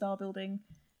the Eagle Star building.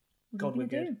 What God, are you we're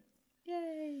gonna good. do?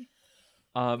 Yay.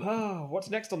 What's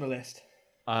next on the list?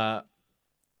 Can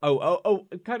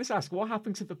I just ask, what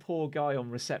happened to the poor guy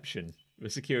on reception, the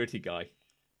security guy?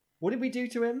 What did we do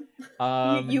to him?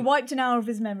 You wiped an hour of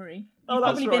his memory. Oh, You've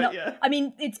that's probably right, yeah. I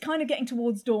mean, it's kind of getting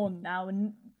towards dawn now,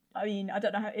 and I mean, I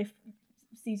don't know if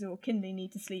Caesar or Kinley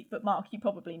need to sleep, but Mark, you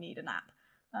probably need a nap.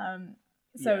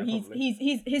 So Yeah,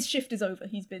 probably. his shift is over.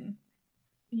 He's been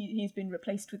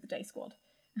replaced with the day squad.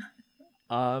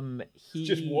 He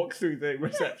Just walk through the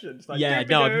reception. It's Yeah,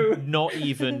 "Doo-ba-doo."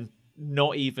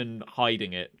 not even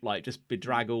hiding it. Just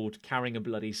bedraggled, carrying a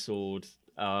bloody sword.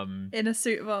 In a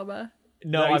suit of armour.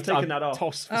 No, he's I've taken that off.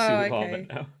 Tossed the Oh, suit of okay.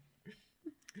 armor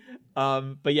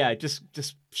now. But yeah,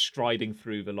 just striding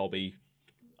through the lobby.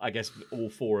 I guess all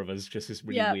 4 of us, just this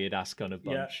really Yeah. weird ass kind of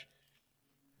bunch.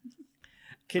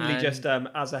 Kinley And- just,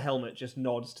 as a helmet, just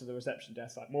nods to the reception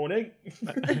desk morning.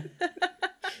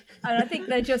 And I think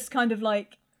they're just kind of I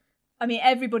mean,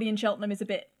 everybody in Cheltenham is a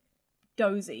bit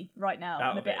dozy right now Out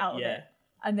and a of bit it, out of yeah. it.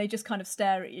 And they just kind of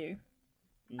stare at you.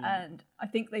 And I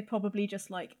think they probably just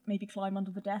maybe climb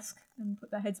under the desk and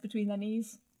put their heads between their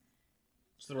knees.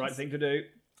 It's the right thing to do.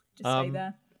 Just stay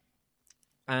there.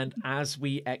 And as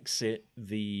we exit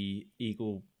the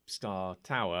Eagle Star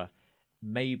Tower,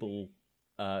 Mabel,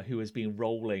 who has been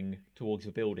rolling towards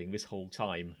the building this whole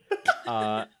time,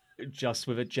 just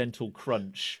with a gentle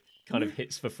crunch, kind of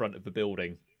hits the front of the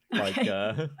building.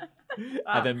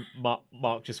 And then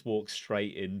Mark just walks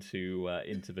straight into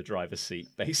the driver's seat,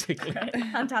 basically.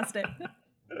 Fantastic.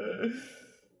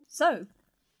 So,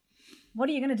 what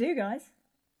are you going to do, guys?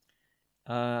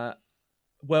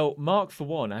 Well, Mark, for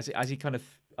one, as he kind of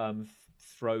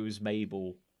throws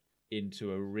Mabel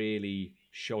into a really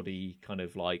shoddy kind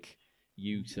of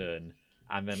U-turn,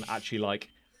 and then actually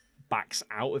backs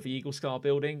out of the Eagle Star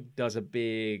building, does a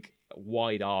big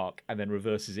wide arc, and then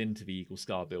reverses into the Eagle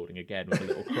Star building again with a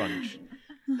little crunch.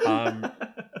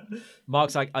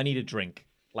 Mark's like, I need a drink.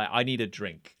 I need a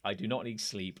drink. I do not need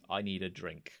sleep. I need a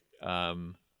drink.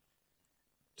 To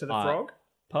the frog?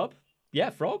 Pub? Yeah,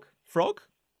 frog? Frog?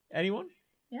 Anyone?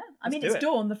 Yeah. I mean, do it's it.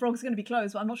 dawn. The frog's going to be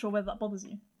closed, but I'm not sure whether that bothers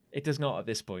you. It does not at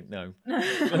this point, no.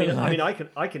 I mean,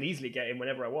 I can easily get in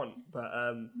whenever I want, but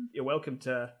you're welcome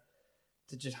to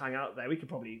just hang out there. We could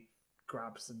probably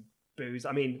grab some booze.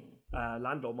 I mean,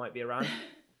 landlord might be around.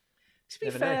 To be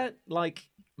Never fair,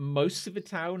 most of the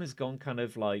town has gone kind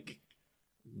of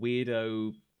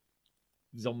weirdo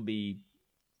zombie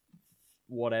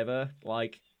whatever.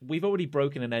 we've already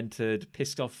broken and entered,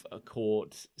 pissed off a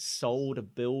court, sold a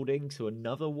building to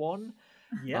another one.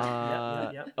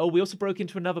 Yeah. Oh, we also broke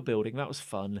into another building. That was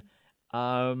fun.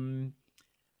 I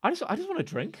just want to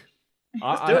drink.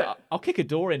 Let's do it. I'll kick a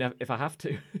door in if I have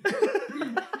to.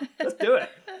 Let's do it.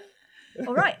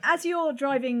 All right, as you're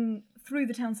driving through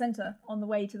the town centre on the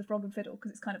way to the Frog and Fiddle,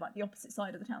 because it's kind of like the opposite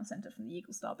side of the town centre from the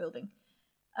Eagle Star building,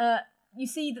 you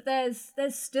see that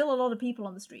there's still a lot of people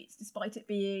on the streets, despite it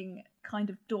being kind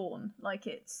of dawn. Like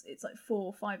it's like 4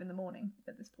 or 5 in the morning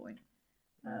at this point.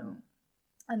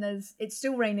 And it's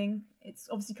still raining. It's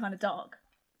obviously kind of dark,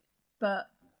 but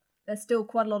there's still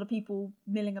quite a lot of people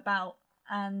milling about,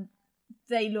 and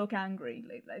they look angry.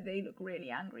 They look really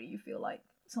angry. You feel like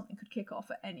something could kick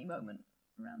off at any moment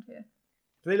around here.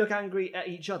 Do they look angry at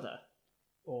each other?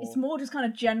 Or... It's more just kind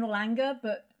of general anger,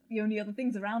 but the only other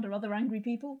things around are other angry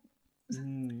people.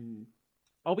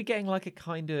 Are we getting like a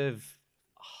kind of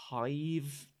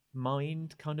hive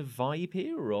mind kind of vibe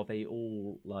here, or are they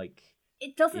all like...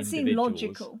 It doesn't seem individuals?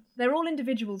 logical. They're all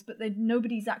individuals, but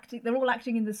nobody's acting. They're all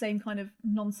acting in the same kind of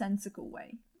nonsensical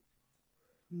way.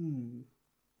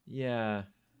 Yeah,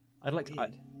 I'd like.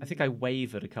 I think I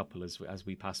wave at a couple as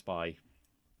we pass by.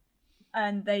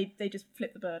 And they just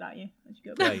flip the bird at you as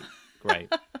you go by.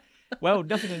 Great. Well,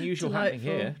 nothing unusual happening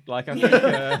Delightful. here. Like I think,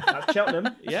 That's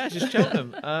Cheltenham. yeah, just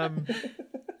Cheltenham.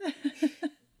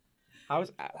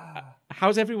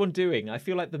 How's everyone doing? I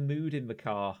feel like the mood in the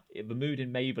car, the mood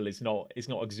in Mabel is not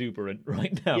exuberant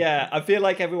right now. Yeah, I feel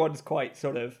like everyone's quite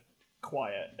sort of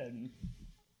quiet and...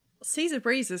 Caesar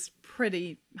Breeze is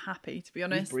pretty happy, to be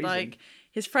honest. breezing. Like,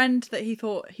 his friend that he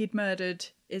thought he'd murdered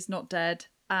is not dead,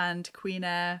 and Queen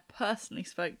Air personally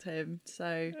spoke to him,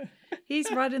 so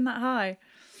he's riding that high.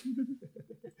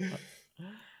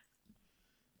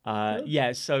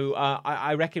 Yeah, so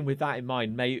I reckon with that in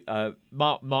mind,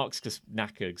 Mark's just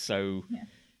knackered, so Yeah.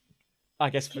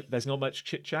 I guess there's not much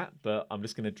chit chat, but I'm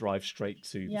just going to drive straight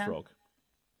to the Yeah. Frog.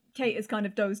 Kate has kind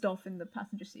of dozed off in the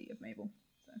passenger seat of Mabel.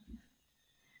 So.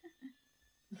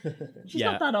 She's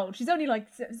Yeah. not that old. She's only like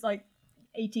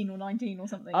 18 or 19 or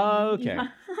something. Oh, okay.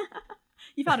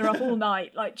 You've had her up all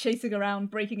night, like chasing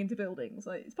around, breaking into buildings.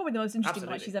 Like, it's probably the most interesting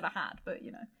night Absolutely. she's ever had. But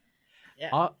you know,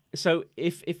 So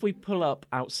if we pull up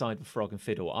outside the Frog and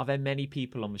Fiddle, are there many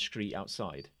people on the street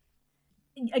outside?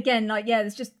 again, like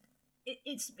there's just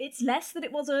it's less than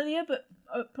it was earlier, but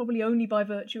probably only by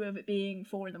virtue of it being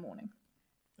 4 in the morning.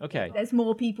 Okay, There's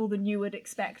more people than you would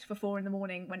expect for 4 in the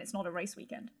morning when it's not a race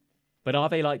weekend. but are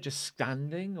they like just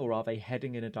standing, or are they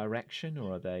heading in a direction,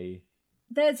 or are they?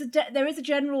 There is a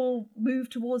general move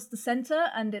towards the centre,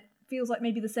 and it feels like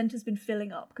maybe the centre's been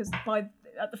filling up because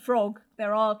at the Frog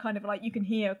there are kind of like you can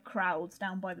hear crowds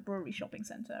down by the brewery shopping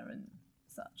centre and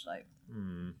such. Like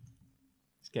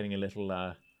It's getting a little.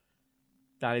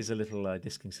 That is a little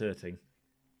disconcerting,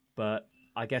 but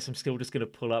I guess I'm still just going to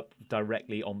pull up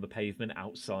directly on the pavement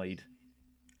outside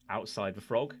the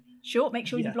Frog. sure, make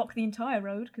sure Yeah. you block the entire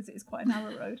road because it is quite a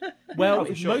narrow road. Well,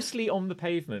 for sure. mostly on the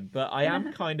pavement, but I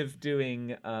am kind of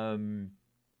doing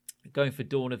going for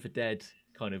Dawn of the Dead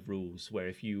kind of rules, where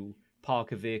if you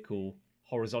park a vehicle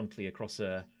horizontally across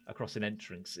an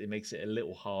entrance, it makes it a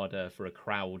little harder for a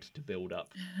crowd to build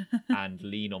up and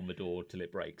lean on the door till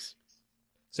it breaks.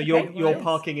 So Okay, you're well,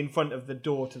 parking in front of the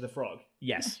door to the Frog.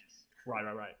 Yes. Right.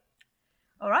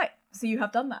 All right, so you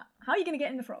have done that. How are you going to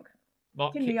get in the Frog?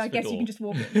 Mark Kinley, kicks I the guess door. you can just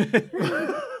walk in.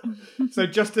 So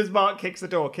just as Mark kicks the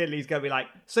door, Kinley's going to be like,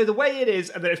 so the way it is,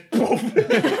 and then it's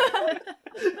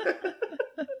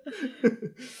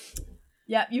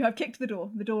Yeah, you have kicked the door.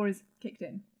 The door is kicked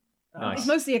in. Nice. It's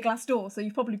mostly a glass door, so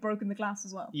you've probably broken the glass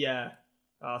as well. Yeah.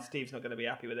 Steve's not going to be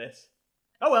happy with this.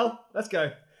 Oh well, let's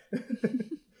go.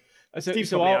 So, Steve's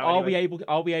so probably are out anyway.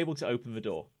 we able to open the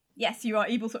door? Yes, you are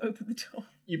able to open the door.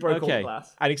 You broke all the Okay,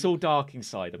 glass. and it's all dark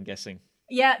inside, I'm guessing.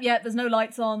 Yeah, there's no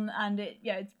lights on, and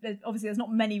obviously there's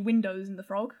not many windows in the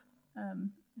Frog.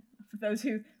 For those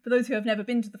who have never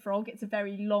been to the Frog, it's a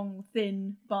very long,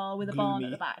 thin bar with a barn at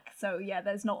Gloomy. the back. So yeah,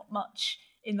 there's not much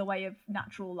in the way of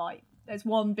natural light. There's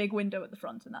one big window at the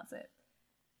front, and that's it.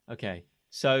 Okay,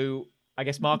 so I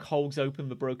guess Mark holds open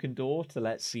the broken door to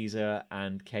let Caesar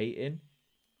and Kate in.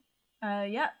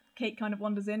 Yeah, Kate kind of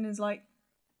wanders in and is like,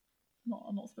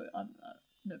 I'm not supposed. I've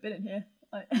never been in here.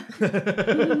 Like,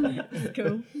 this is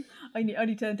cool. I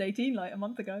only turned 18 like a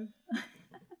month ago.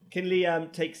 Kinley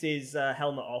takes his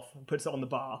helmet off and puts it on the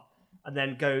bar, and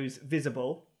then goes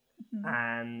visible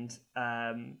and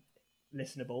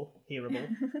listenable, hearable,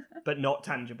 but not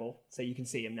tangible. So you can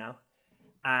see him now,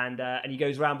 and he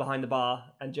goes round behind the bar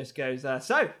and just goes,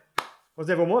 "So, what does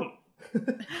everyone want?"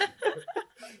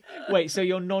 Wait, so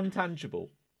you're non-tangible?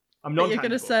 I'm But not. you're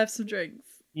going to serve some drinks.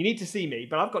 You need to see me,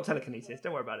 but I've got telekinesis.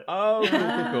 Don't worry about it. Oh,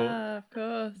 cool. Of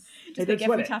course. Just Hey, make don't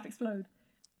sweat every it. tap explode.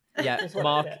 Yeah,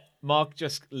 what- Mark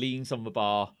just leans on the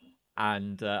bar,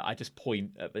 and I just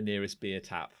point at the nearest beer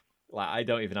tap. Like, I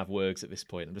don't even have words at this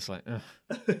point. I'm just like,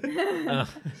 ugh.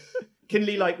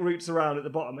 Kinley like roots around at the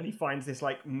bottom and he finds this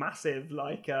like massive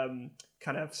like kind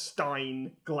of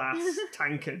Stein glass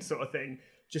tankard sort of thing.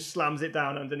 Just slams it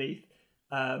down underneath.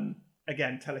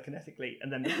 Again, telekinetically,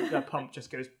 and then the pump just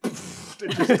goes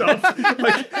and just starts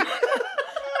like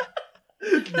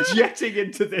jetting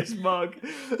into this mug.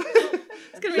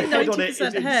 It's going to be The head on it is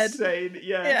 90% head. insane.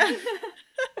 Yeah.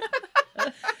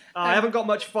 I haven't got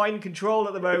much fine control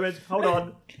at the moment. Hold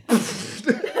on.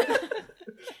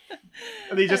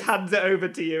 And he just hands it over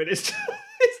to you, and it's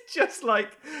just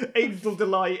like angel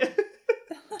delight.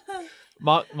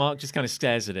 Mark just kind of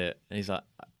stares at it, and he's like,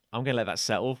 I'm going to let that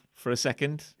settle for a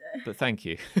second, but thank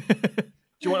you. Do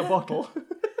you want a bottle?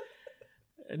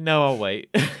 No, I'll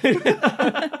wait.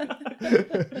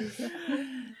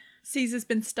 Caesar's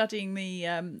been studying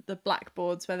the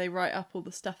blackboards where they write up all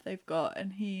the stuff they've got,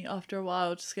 and he, after a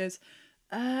while, just goes,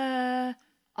 I'll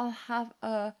have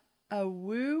a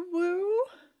woo woo.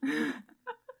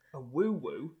 A woo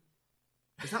woo?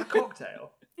 Is that a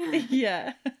cocktail?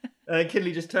 Yeah. And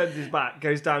Kinley just turns his back,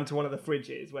 goes down to one of the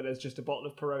fridges where there's just a bottle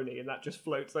of Peroni, and that just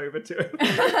floats over to him.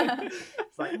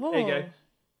 It's like, there you go.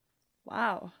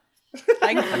 Wow.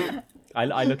 Thank you.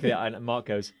 I look at it, and Mark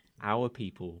goes, our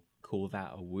people call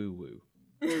that a woo-woo.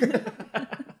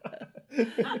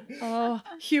 Oh,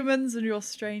 humans and your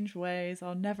strange ways.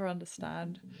 I'll never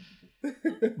understand.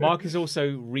 Mark has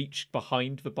also reached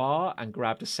behind the bar and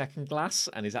grabbed a second glass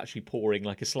and is actually pouring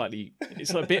like it's a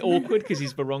bit awkward because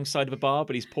he's the wrong side of the bar,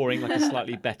 but he's pouring like a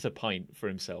slightly better pint for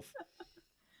himself.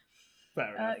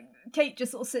 Fair enough. Kate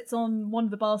just sort of sits on one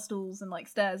of the bar stools and like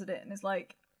stares at it and is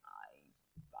like,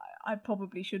 I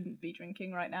probably shouldn't be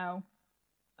drinking right now.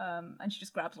 And she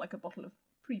just grabs like a bottle of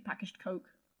pre-packaged Coke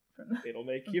from. It'll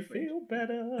make you feel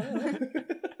better.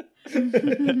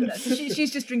 So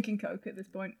she's just drinking Coke at this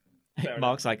point.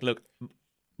 Mark's like, look,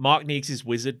 Mark needs his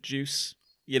wizard juice.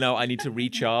 You know, I need to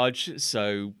recharge,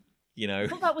 so, you know. I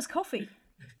thought that was coffee.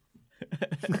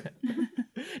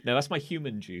 No, that's my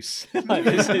human juice. Like,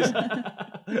 this is...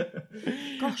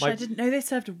 Gosh, I didn't know they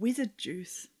served wizard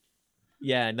juice.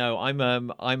 Yeah, no, I'm a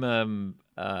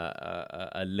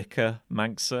liquor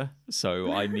manxer,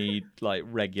 so I need like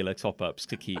regular top ups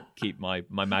to keep my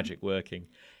magic working.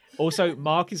 Also,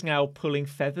 Mark is now pulling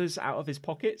feathers out of his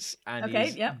pockets and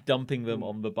is dumping them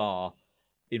on the bar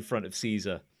in front of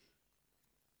Caesar.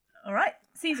 All right,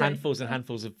 Caesar. Handfuls and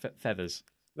handfuls of feathers.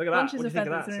 Look at that. Bunches What do you of think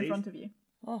of feathers that, are in Cease? front of you.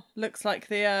 Oh, looks like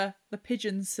the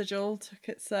pigeon sigil took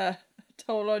its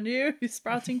toll on you. You're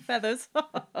sprouting feathers.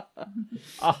 Ah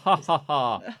ha ha ha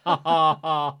ha ha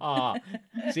ha ha.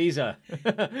 Caesar.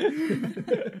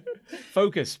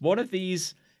 Focus. One of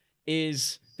these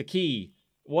is the key.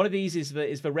 One of these is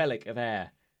the relic of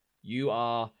air. You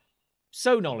are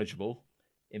so knowledgeable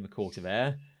in the court of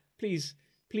air. Please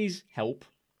help.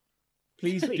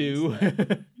 Please do.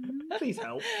 Please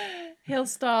help. He'll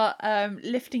start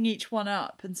lifting each one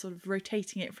up and sort of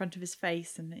rotating it in front of his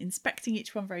face and inspecting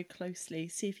each one very closely.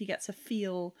 See if he gets a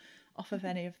feel off of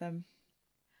any of them.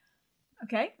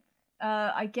 Okay.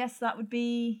 I guess that would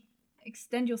be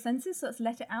extend your senses, so let's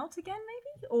let it out again,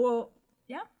 maybe? Or,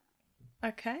 yeah?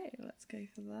 Okay, let's go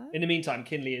for that. In the meantime,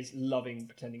 Kinley is loving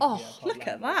pretending to be Oh, a pub look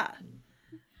at landlord. that.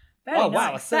 Very Oh, nice.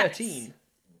 wow, a 13.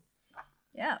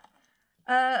 Yeah.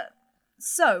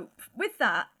 So, with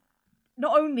that,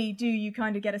 not only do you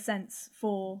kind of get a sense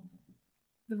for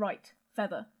the right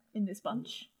feather in this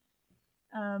bunch,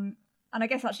 and I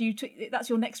guess actually that's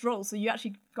your next roll, so you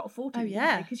actually got a 14. Oh,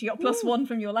 yeah. Because you got +1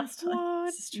 from your last time.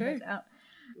 This is You true. worked it out.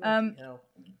 Hell.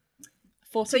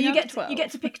 14 So you out get of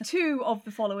 12. to pick 2 of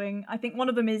the following. I think one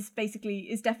of them is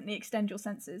definitely extend your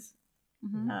senses,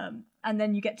 and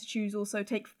then you get to choose also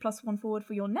take +1 forward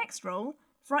for your next roll,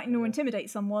 frighten or intimidate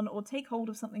someone, or take hold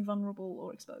of something vulnerable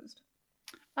or exposed.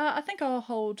 I think I'll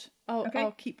hold. Okay.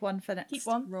 I'll keep one for next Keep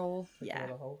one. roll. Yeah.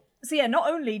 So yeah, not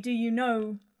only do you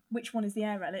know which one is the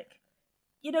air relic,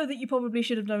 you know that you probably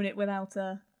should have known it without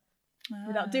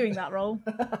doing that roll.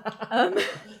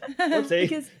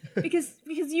 Whoopsie.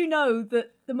 because you know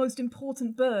that the most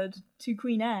important bird to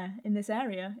Queen Air in this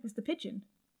area is the pigeon.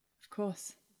 Of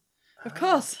course. Of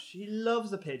course. She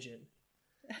loves a pigeon.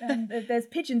 And there's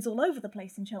pigeons all over the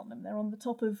place in Cheltenham. They're on the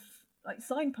top of like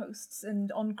signposts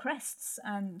and on crests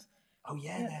and Oh,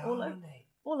 yeah, Yeah, they all are, o- aren't they?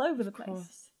 all over the Of place.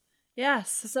 course.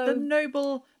 Yes. So- the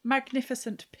noble,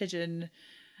 magnificent pigeon.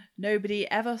 Nobody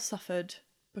ever suffered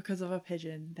because of a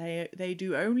pigeon. They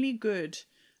do only good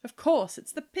Of course,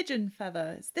 it's the pigeon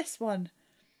feather. It's this one.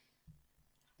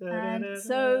 And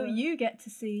so you get to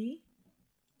see.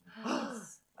 A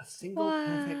single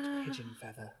perfect pigeon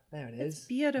feather. There it is.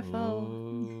 Beautiful.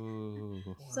 Ooh.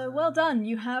 So well done.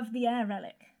 You have the air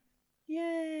relic.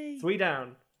 Yay. 3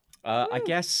 down. I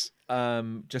guess,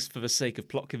 just for the sake of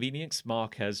plot convenience,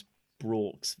 Mark has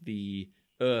brought the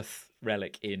earth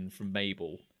relic in from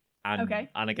Mabel. And, Okay.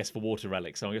 and I guess the water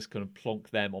relic. So I'm just going to plonk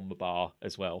them on the bar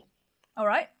as well. All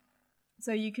right.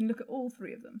 So you can look at all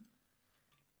 3 of them.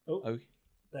 Oh.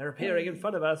 They're appearing in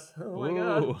front of us. Oh my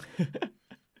god. Ooh.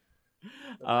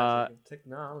 The magic of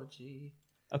technology.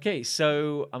 Okay,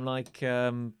 so I'm like,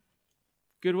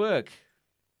 good work.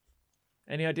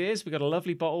 Any ideas? We got a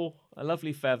lovely bottle, a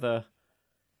lovely feather,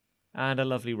 and a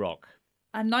lovely rock.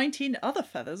 And 19 other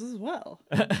feathers as well.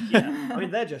 Yeah. I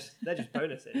mean, they're just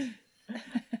bonuses.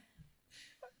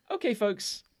 Okay,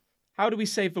 folks, how do we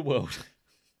save the world?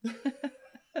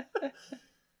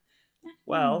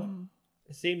 Well,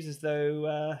 it seems as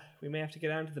though we may have to get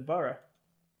down to the borough.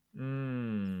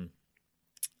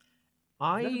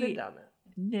 I've never been down there.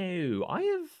 No, I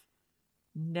have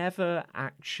never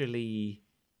actually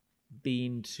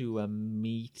been to a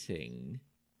meeting.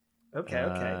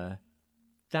 Okay.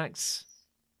 That's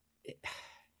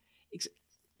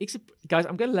guys.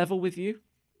 I'm going to level with you.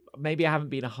 Maybe I haven't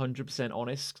been 100%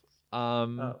 honest.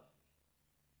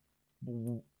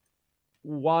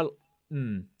 While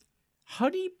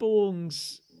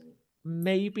Honeyborn's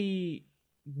maybe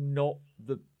not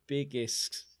the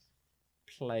biggest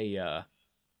player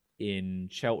in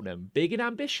Cheltenham. Big in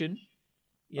ambition,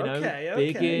 you know.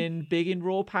 Okay. Big in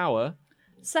raw power.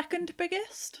 Second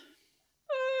biggest?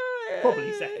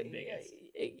 Probably second biggest.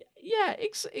 Yeah,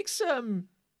 it's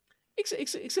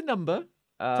a number.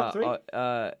 Top 3?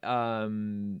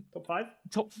 Top 5?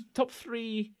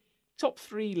 Top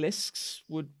three lists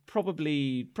would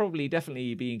probably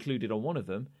definitely be included on one of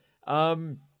them.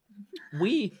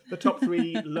 The top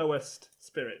 3 lowest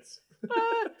spirits.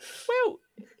 Well,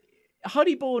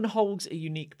 Honeyborn holds a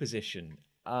unique position.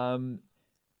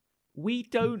 We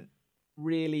don't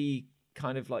really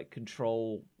kind of like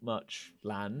control much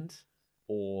land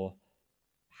or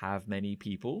have many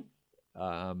people.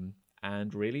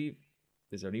 And really,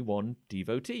 there's only one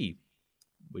devotee,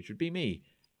 which would be me.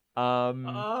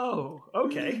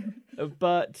 Okay.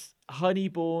 But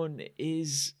Honeyborn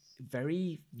is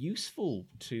very useful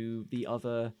to the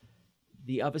other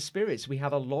spirits. We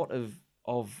have a lot of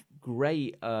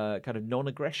great kind of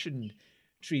non-aggression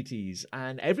treaties,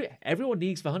 and everyone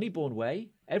needs the Honeyborn way.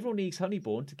 Everyone needs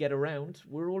Honeyborn to get around.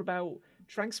 We're all about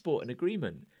transport and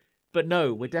agreement. But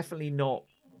no, we're definitely not.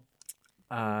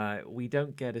 We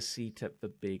don't get a seat at the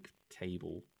big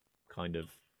table kind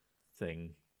of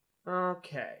thing.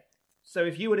 Okay. So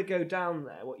if you were to go down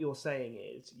there, what you're saying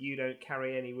is you don't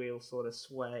carry any real sort of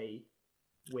sway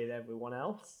with everyone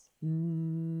else?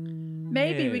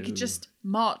 Maybe we could just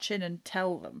march in and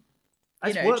tell them.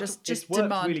 It's worked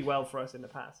demand. really well for us in the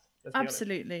past. Let's be honest.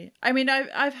 Absolutely. I mean,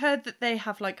 I've heard that they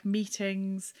have like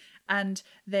meetings and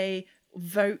they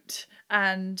vote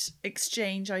and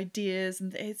exchange ideas,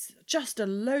 and it's just a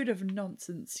load of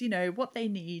nonsense. You know, what they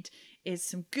need is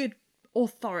some good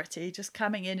authority just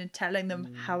coming in and telling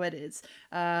them how it is.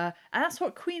 And that's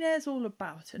what Queen Air's all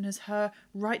about. And as her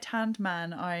right-hand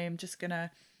man, I am just going to,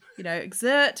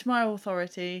 exert my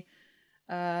authority.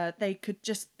 All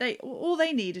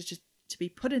they need is just to be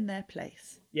put in their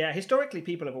place. Yeah, historically,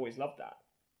 people have always loved that.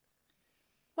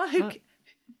 Well,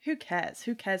 who cares?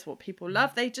 Who cares what people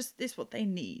love? It's what they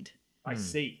need. I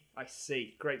see.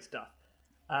 Great stuff.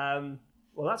 Well,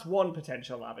 that's one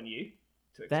potential avenue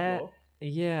to explore.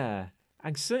 Yeah.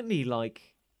 And certainly,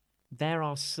 there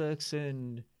are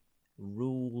certain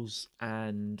rules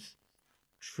and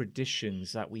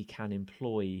traditions that we can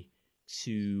employ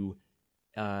to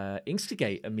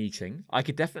instigate a meeting. I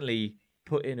could definitely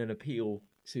put in an appeal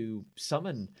to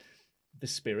summon the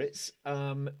spirits.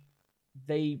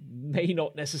 They may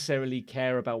not necessarily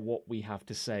care about what we have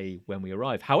to say when we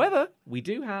arrive. However, we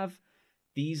do have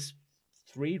these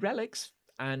 3 relics,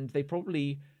 and they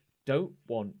probably don't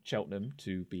want Cheltenham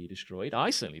to be destroyed. I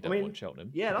certainly don't want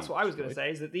Cheltenham. Yeah, that's what I was going to say,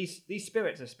 is that these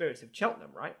spirits are spirits of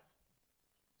Cheltenham, right?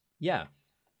 Yeah.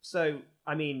 So,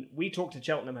 I mean, we talked to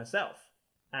Cheltenham herself,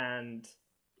 and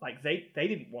they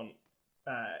didn't want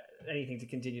anything to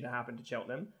continue to happen to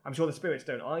Cheltenham. I'm sure the spirits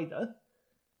don't either.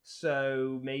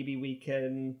 So maybe we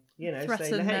can, threaten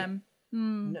say, hey, them.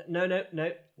 No.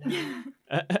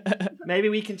 Maybe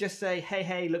we can just say,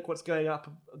 hey, look what's going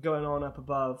on up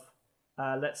above.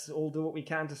 Let's all do what we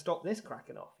can to stop this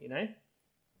cracking off.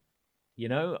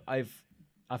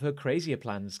 I've heard crazier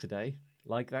plans today,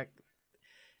 like that.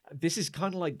 this is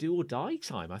kind of like do or die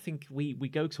time. I think we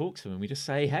go talk to him and we just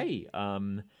say, hey,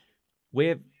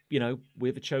 we're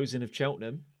the chosen of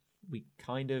Cheltenham. We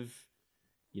kind of,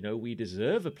 we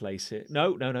deserve a place here.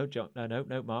 No, John,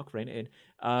 no, Mark, rein it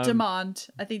in. Demand.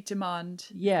 I think demand. is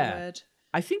the Yeah. word.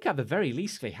 I think at the very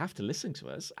least they have to listen to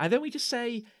us, and then we just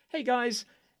say, hey guys,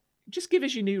 just give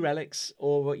us your new relics,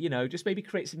 or just maybe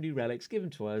create some new relics, give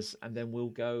them to us, and then we'll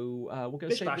go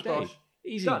Bish, save bash, the day. bosh.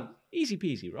 Easy, Done. easy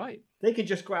peasy, right? They could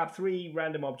just grab 3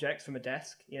 random objects from a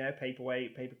desk,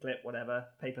 paperweight, paperclip, whatever,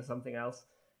 paper something else.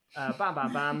 Bam,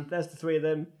 bam, bam. There's the 3 of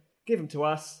them. Give them to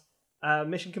us.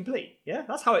 Mission complete. Yeah,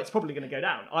 that's how it's probably going to go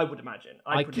down. I would imagine.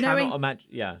 I predict- cannot imagine.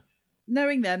 Yeah.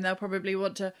 Knowing them, they'll probably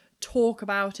want to talk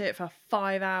about it for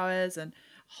 5 hours and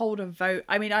hold a vote.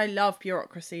 I mean, I love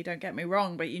bureaucracy, don't get me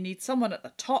wrong, but you need someone at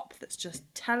the top that's just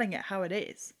telling it how it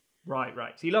is. Right.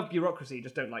 So you love bureaucracy, you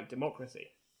just don't like democracy.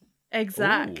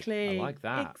 Exactly. Ooh, I like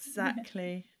that.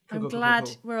 Exactly. Cool, I'm cool, cool, glad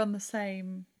cool. we're on the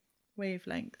same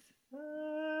wavelength.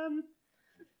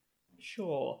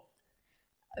 Sure.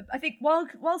 I think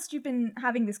whilst you've been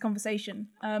having this conversation,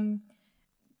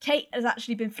 Kate has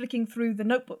actually been flicking through the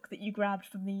notebook that you grabbed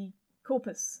from the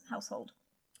Corpus household.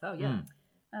 Oh yeah.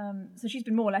 So she's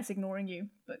been more or less ignoring you,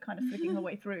 but kind of flicking her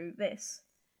way through this.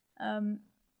 And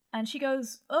she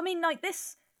goes, I mean, like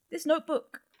this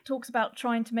notebook talks about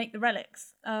trying to make the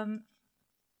relics.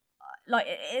 Like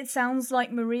it sounds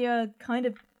like Maria kind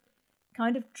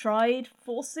of tried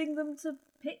forcing them to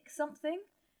pick something.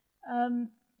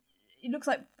 It looks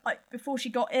like before she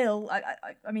got ill.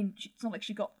 I mean, it's not like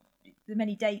she got the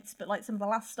many dates, but like some of the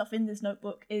last stuff in this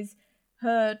notebook is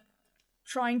her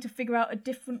trying to figure out a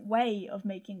different way of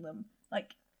making them.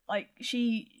 Like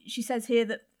she says here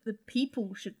that the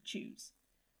people should choose.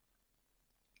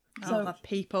 So, the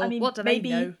people. I mean, what do they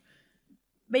know?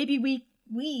 Maybe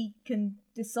we can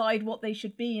decide what they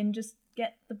should be and just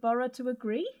get the borough to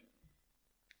agree.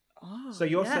 Oh, So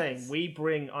you're yes. saying we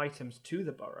bring items to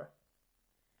the borough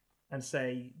and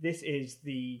say this is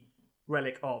the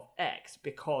relic of X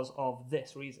because of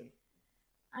this reason.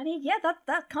 I mean, yeah,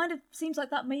 that kind of seems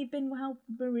like that may have been how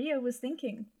Maria was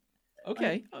thinking.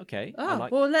 Okay. I Oh,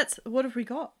 like. well, what have we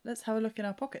got? Let's have a look in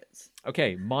our pockets.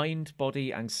 Okay, mind,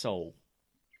 body, and soul.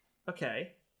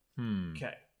 Okay.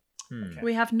 Okay.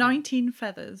 We have 19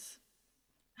 feathers.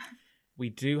 We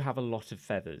do have a lot of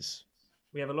feathers.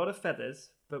 We have a lot of feathers,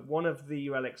 but one of the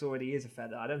relics already is a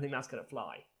feather. I don't think that's going to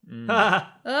fly.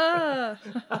 Ah,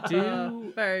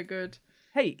 Do- very good.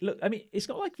 Hey, look, I mean, it's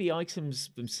not like the items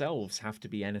themselves have to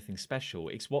be anything special.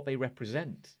 It's what they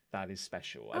represent that is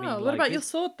special. I mean, what like, about your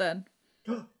sword then,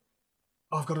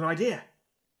 I've got an idea.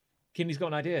 Kinley's got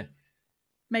an idea.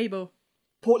 Mabel?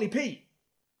 Portly Pete.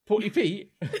 Portly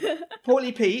Pete.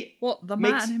 Portly Pete What, the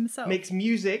man himself? makes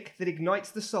music that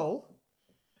ignites the soul.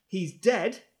 He's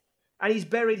dead, and he's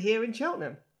buried here in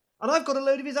Cheltenham. And I've got a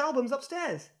load of his albums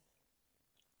upstairs.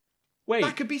 Wait.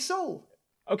 That could be soul.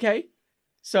 Okay.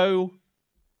 So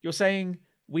you're saying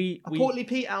A Portly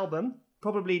Pete album,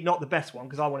 probably not the best one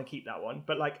because I want to keep that one,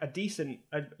 but like a decent,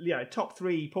 top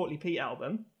 3 Portly Pete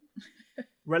album,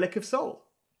 Relic of Soul.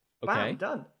 Bam, Okay.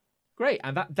 done. Great,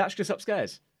 and that's just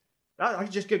upstairs. I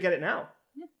can just go get it now.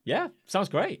 Yeah, sounds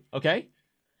great. Okay.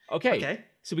 Okay.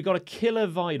 So we got a killer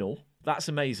vinyl. That's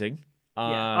amazing.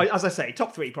 Yeah, as I say,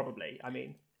 top 3 probably. I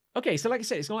mean, Okay, so like I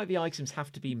said, it's not like the items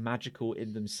have to be magical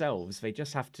in themselves. They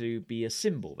just have to be a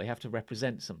symbol. They have to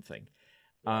represent something.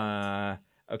 Okay.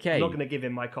 I'm not going to give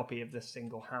him my copy of the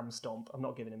single ham stomp. I'm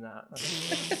not giving him that.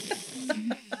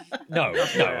 No.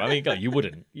 I mean, God, you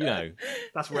wouldn't.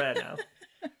 That's rare now.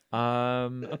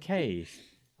 Okay.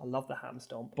 I love the ham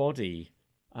stomp. Body.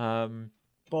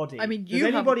 Body. I mean, Does you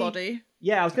have a anybody- body.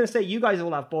 Yeah, I was going to say, you guys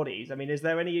all have bodies. I mean, is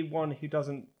there anyone who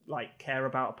doesn't, care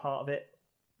about a part of it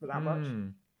that much?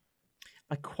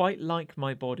 I quite like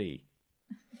my body,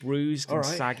 bruised and All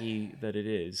right. saggy that it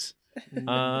is.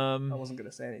 I wasn't going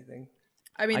to say anything.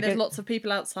 I mean, I there's get- lots of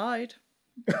people outside.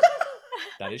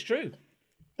 That is true.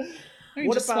 You can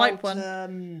What just about swipe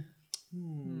one.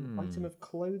 item of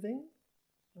clothing?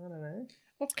 I don't know.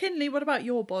 Well, Kinley, what about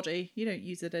your body? You don't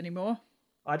use it anymore.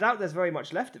 I doubt there's very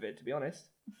much left of it, to be honest.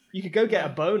 You could go get a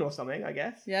bone or something, I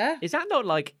guess. Yeah? Is that not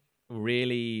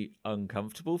really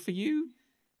uncomfortable for you?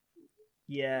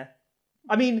 Yeah.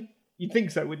 I mean, you'd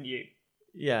think so, wouldn't you?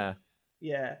 Yeah.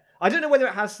 Yeah. I don't know whether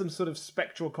it has some sort of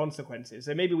spectral consequences,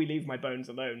 so maybe we leave my bones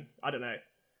alone. I don't know.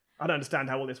 I don't understand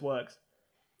how all this works.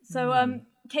 So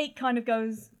Kate kind of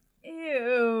goes,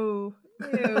 ew,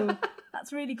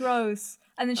 that's really gross.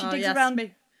 And then she digs yes, around.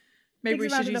 Maybe digs we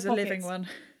around should in use her a living pockets. one.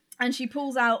 And she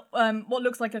pulls out what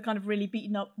looks like a kind of really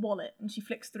beaten up wallet, and she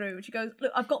flicks through. And she goes,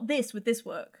 "Look, I've got this. Would this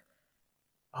work?"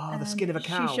 Oh, the skin of a And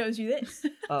cow. She shows you this.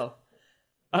 Oh.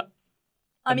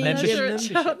 I mean,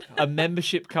 a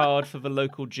membership card for the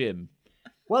local gym.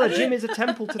 Well, a gym is a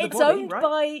temple to the it's body, owned right?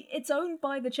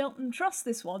 by the Cheltenham Trust.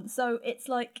 This one, so it's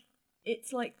like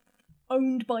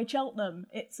owned by Cheltenham.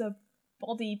 It's a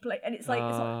body place, and it's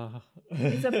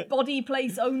a body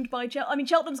place owned by Cheltenham. I mean,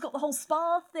 Cheltenham's got the whole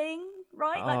spa thing,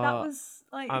 right? Like that was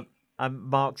like.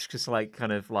 Mark's just like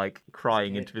kind of like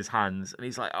crying into his hands, and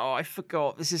he's like, "Oh, I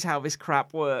forgot. This is how this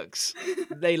crap works.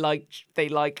 they like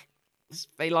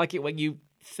it when you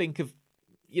think of,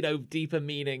 deeper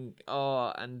meaning.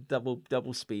 Oh, and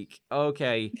double speak.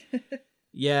 Okay,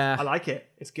 yeah. I like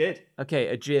it. It's good. Okay,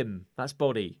 a gym. That's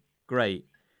body. Great.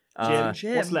 Gym.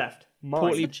 What's left?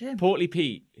 Portly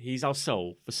Pete. He's our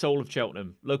soul, the soul of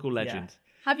Cheltenham, local legend.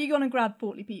 Have you gone and grabbed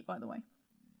Portly Pete, by the way?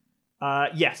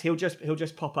 Yes, he'll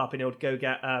just pop up and he'll go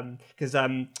get because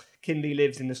Kinley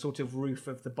lives in the sort of roof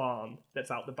of the barn that's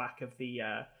out the back of the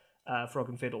Frog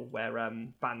and Fiddle where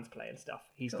bands play and stuff.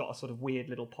 He's got a sort of weird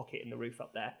little pocket in the roof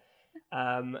up there.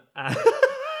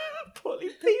 Portly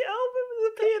Pete album is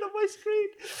appeared on my screen,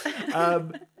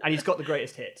 and he's got the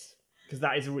greatest hits because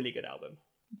that is a really good album.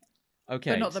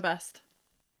 Okay, But not the best.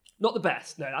 Not the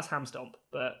best, no, that's Ham Stomp,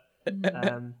 but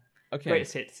okay.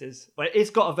 greatest hits is it's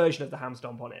got a version of the Ham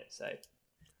Stomp on it, so.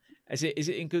 Is it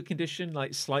in good condition?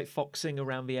 Like slight foxing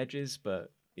around the edges,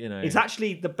 but It's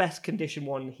actually the best condition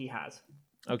one he has.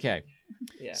 Okay.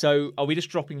 Yeah. So are we just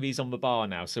dropping these on the bar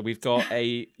now? So we've got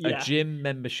a gym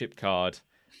membership card,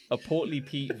 a Portly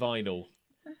Pete vinyl,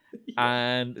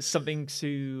 and something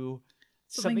to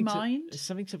mind?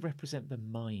 something to represent the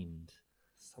mind.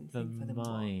 Something for the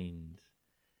mind.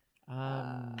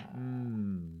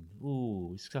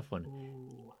 Ooh, it's a tough one.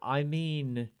 Ooh. I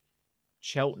mean,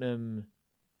 Cheltenham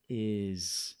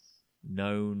is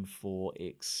known for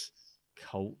its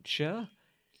culture.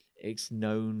 It's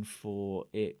known for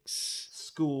its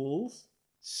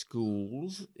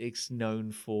Schools. It's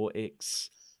known for its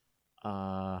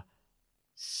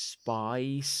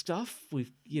spy stuff.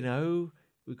 We've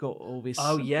got all this.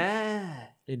 Oh yeah,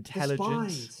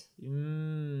 intelligence.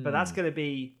 But that's going to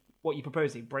be what you're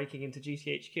proposing, breaking into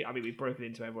GCHQ. I mean, we've broken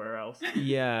into everywhere else.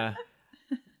 Yeah.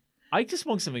 I just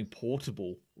want something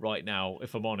portable right now,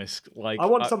 if I'm honest. Like I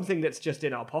want something that's just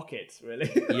in our pockets, really.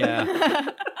 Yeah.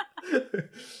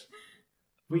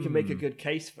 We can make a good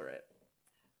case for it.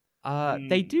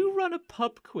 They do run a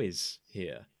pub quiz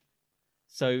here.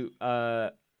 So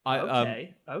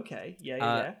Okay.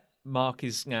 Yeah. Mark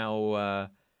is now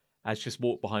has just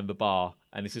walked behind the bar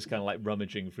and is just kind of like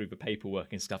rummaging through the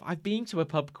paperwork and stuff. I've been to a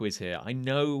pub quiz here. I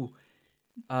know.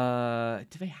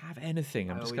 Do they have anything?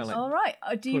 I'm just kind of like. All right.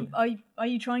 Are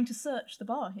you trying to search the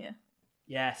bar here?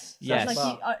 Yes. Yes.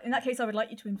 In that case, I would like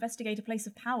you to investigate a place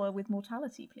of power with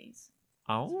mortality, please.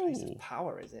 Place Oh. of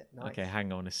power, is it? Nice. Okay,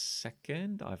 hang on a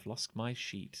second. I've lost my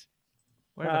sheet.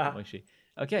 Where have I put my sheet?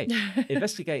 Okay,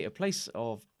 investigate a place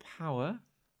of power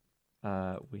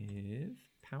with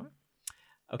power.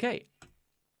 Okay.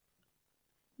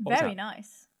 What was Very that?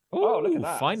 nice. Oh, look at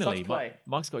that. Finally, Such play.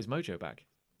 Mark's got his mojo back.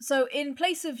 So, in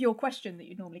place of your question that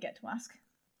you'd normally get to ask,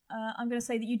 I'm going to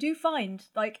say that you do find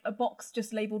like a box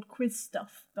just labelled quiz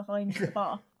stuff behind the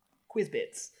bar. Quiz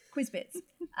bits. Quiz bits.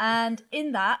 And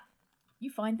in that, you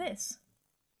find this.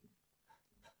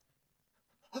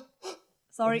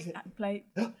 Sorry, play.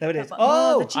 There it is. button.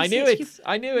 Oh, the I knew GCHQ it.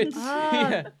 I knew it.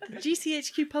 Yeah.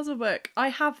 GCHQ puzzle book. I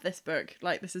have this book.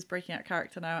 Like, this is breaking out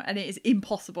character now, and it is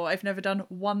impossible. I've never done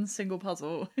one single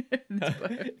puzzle in this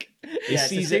book.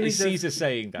 Is Caesar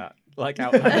saying that like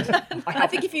out loud? I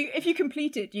think if you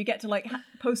complete it, you get to like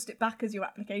post it back as your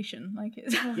application. Like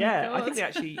it's yeah, I think they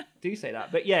actually do say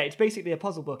that. But yeah, it's basically a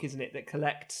puzzle book, isn't it, that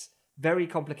collects very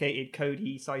complicated,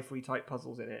 codey, ciphery type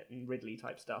puzzles in it and Ridley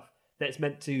type stuff. That's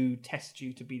meant to test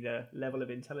you to be the level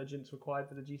of intelligence required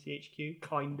for the GCHQ.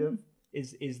 Kind of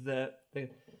is the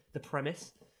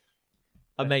premise.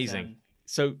 Amazing.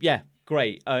 So yeah,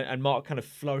 great. And Mark kind of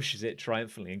flourishes it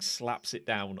triumphantly and slaps it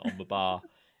down on the bar,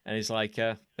 and he's like,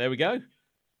 "There we go,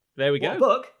 there we go." What, a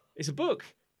book? It's a book.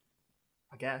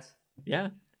 I guess. Yeah,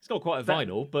 it's not quite a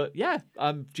vinyl, but yeah,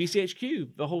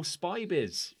 GCHQ, the whole spy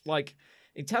biz, like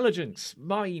intelligence,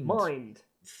 mind,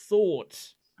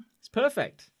 thought. It's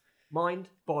perfect. Mind,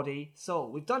 body,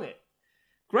 soul. We've done it.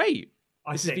 Great.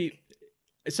 I think.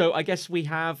 So I guess we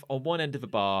have on one end of the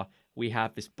bar, we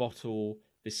have this bottle,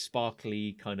 this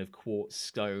sparkly kind of quartz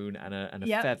stone, and a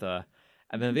Yep. feather.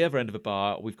 And then at the other end of the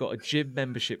bar, we've got a gym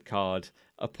membership card,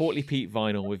 a Portly Pete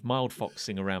vinyl with mild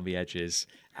foxing around the edges,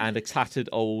 and a tattered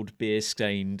old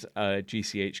beer-stained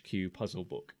GCHQ puzzle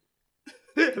book.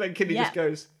 And then Kidney just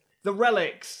goes, the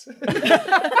relics.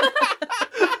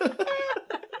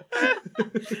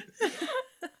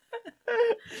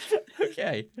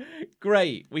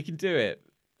 Great. We can do it.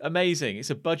 Amazing. It's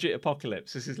a budget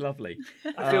apocalypse. This is lovely.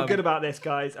 I feel good about this,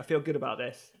 guys. I feel good about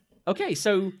this. Okay,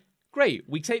 so great.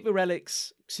 We take the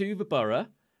relics to the borough.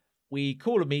 We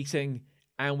call a meeting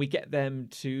and we get them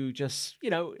to just,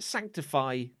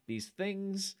 sanctify these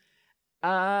things.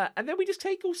 And then we just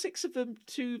take all 6 of them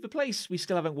to the place we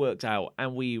still haven't worked out,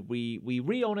 and we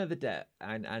re-honor the debt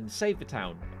and save the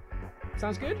town.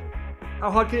 Sounds good?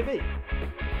 How hard can it be?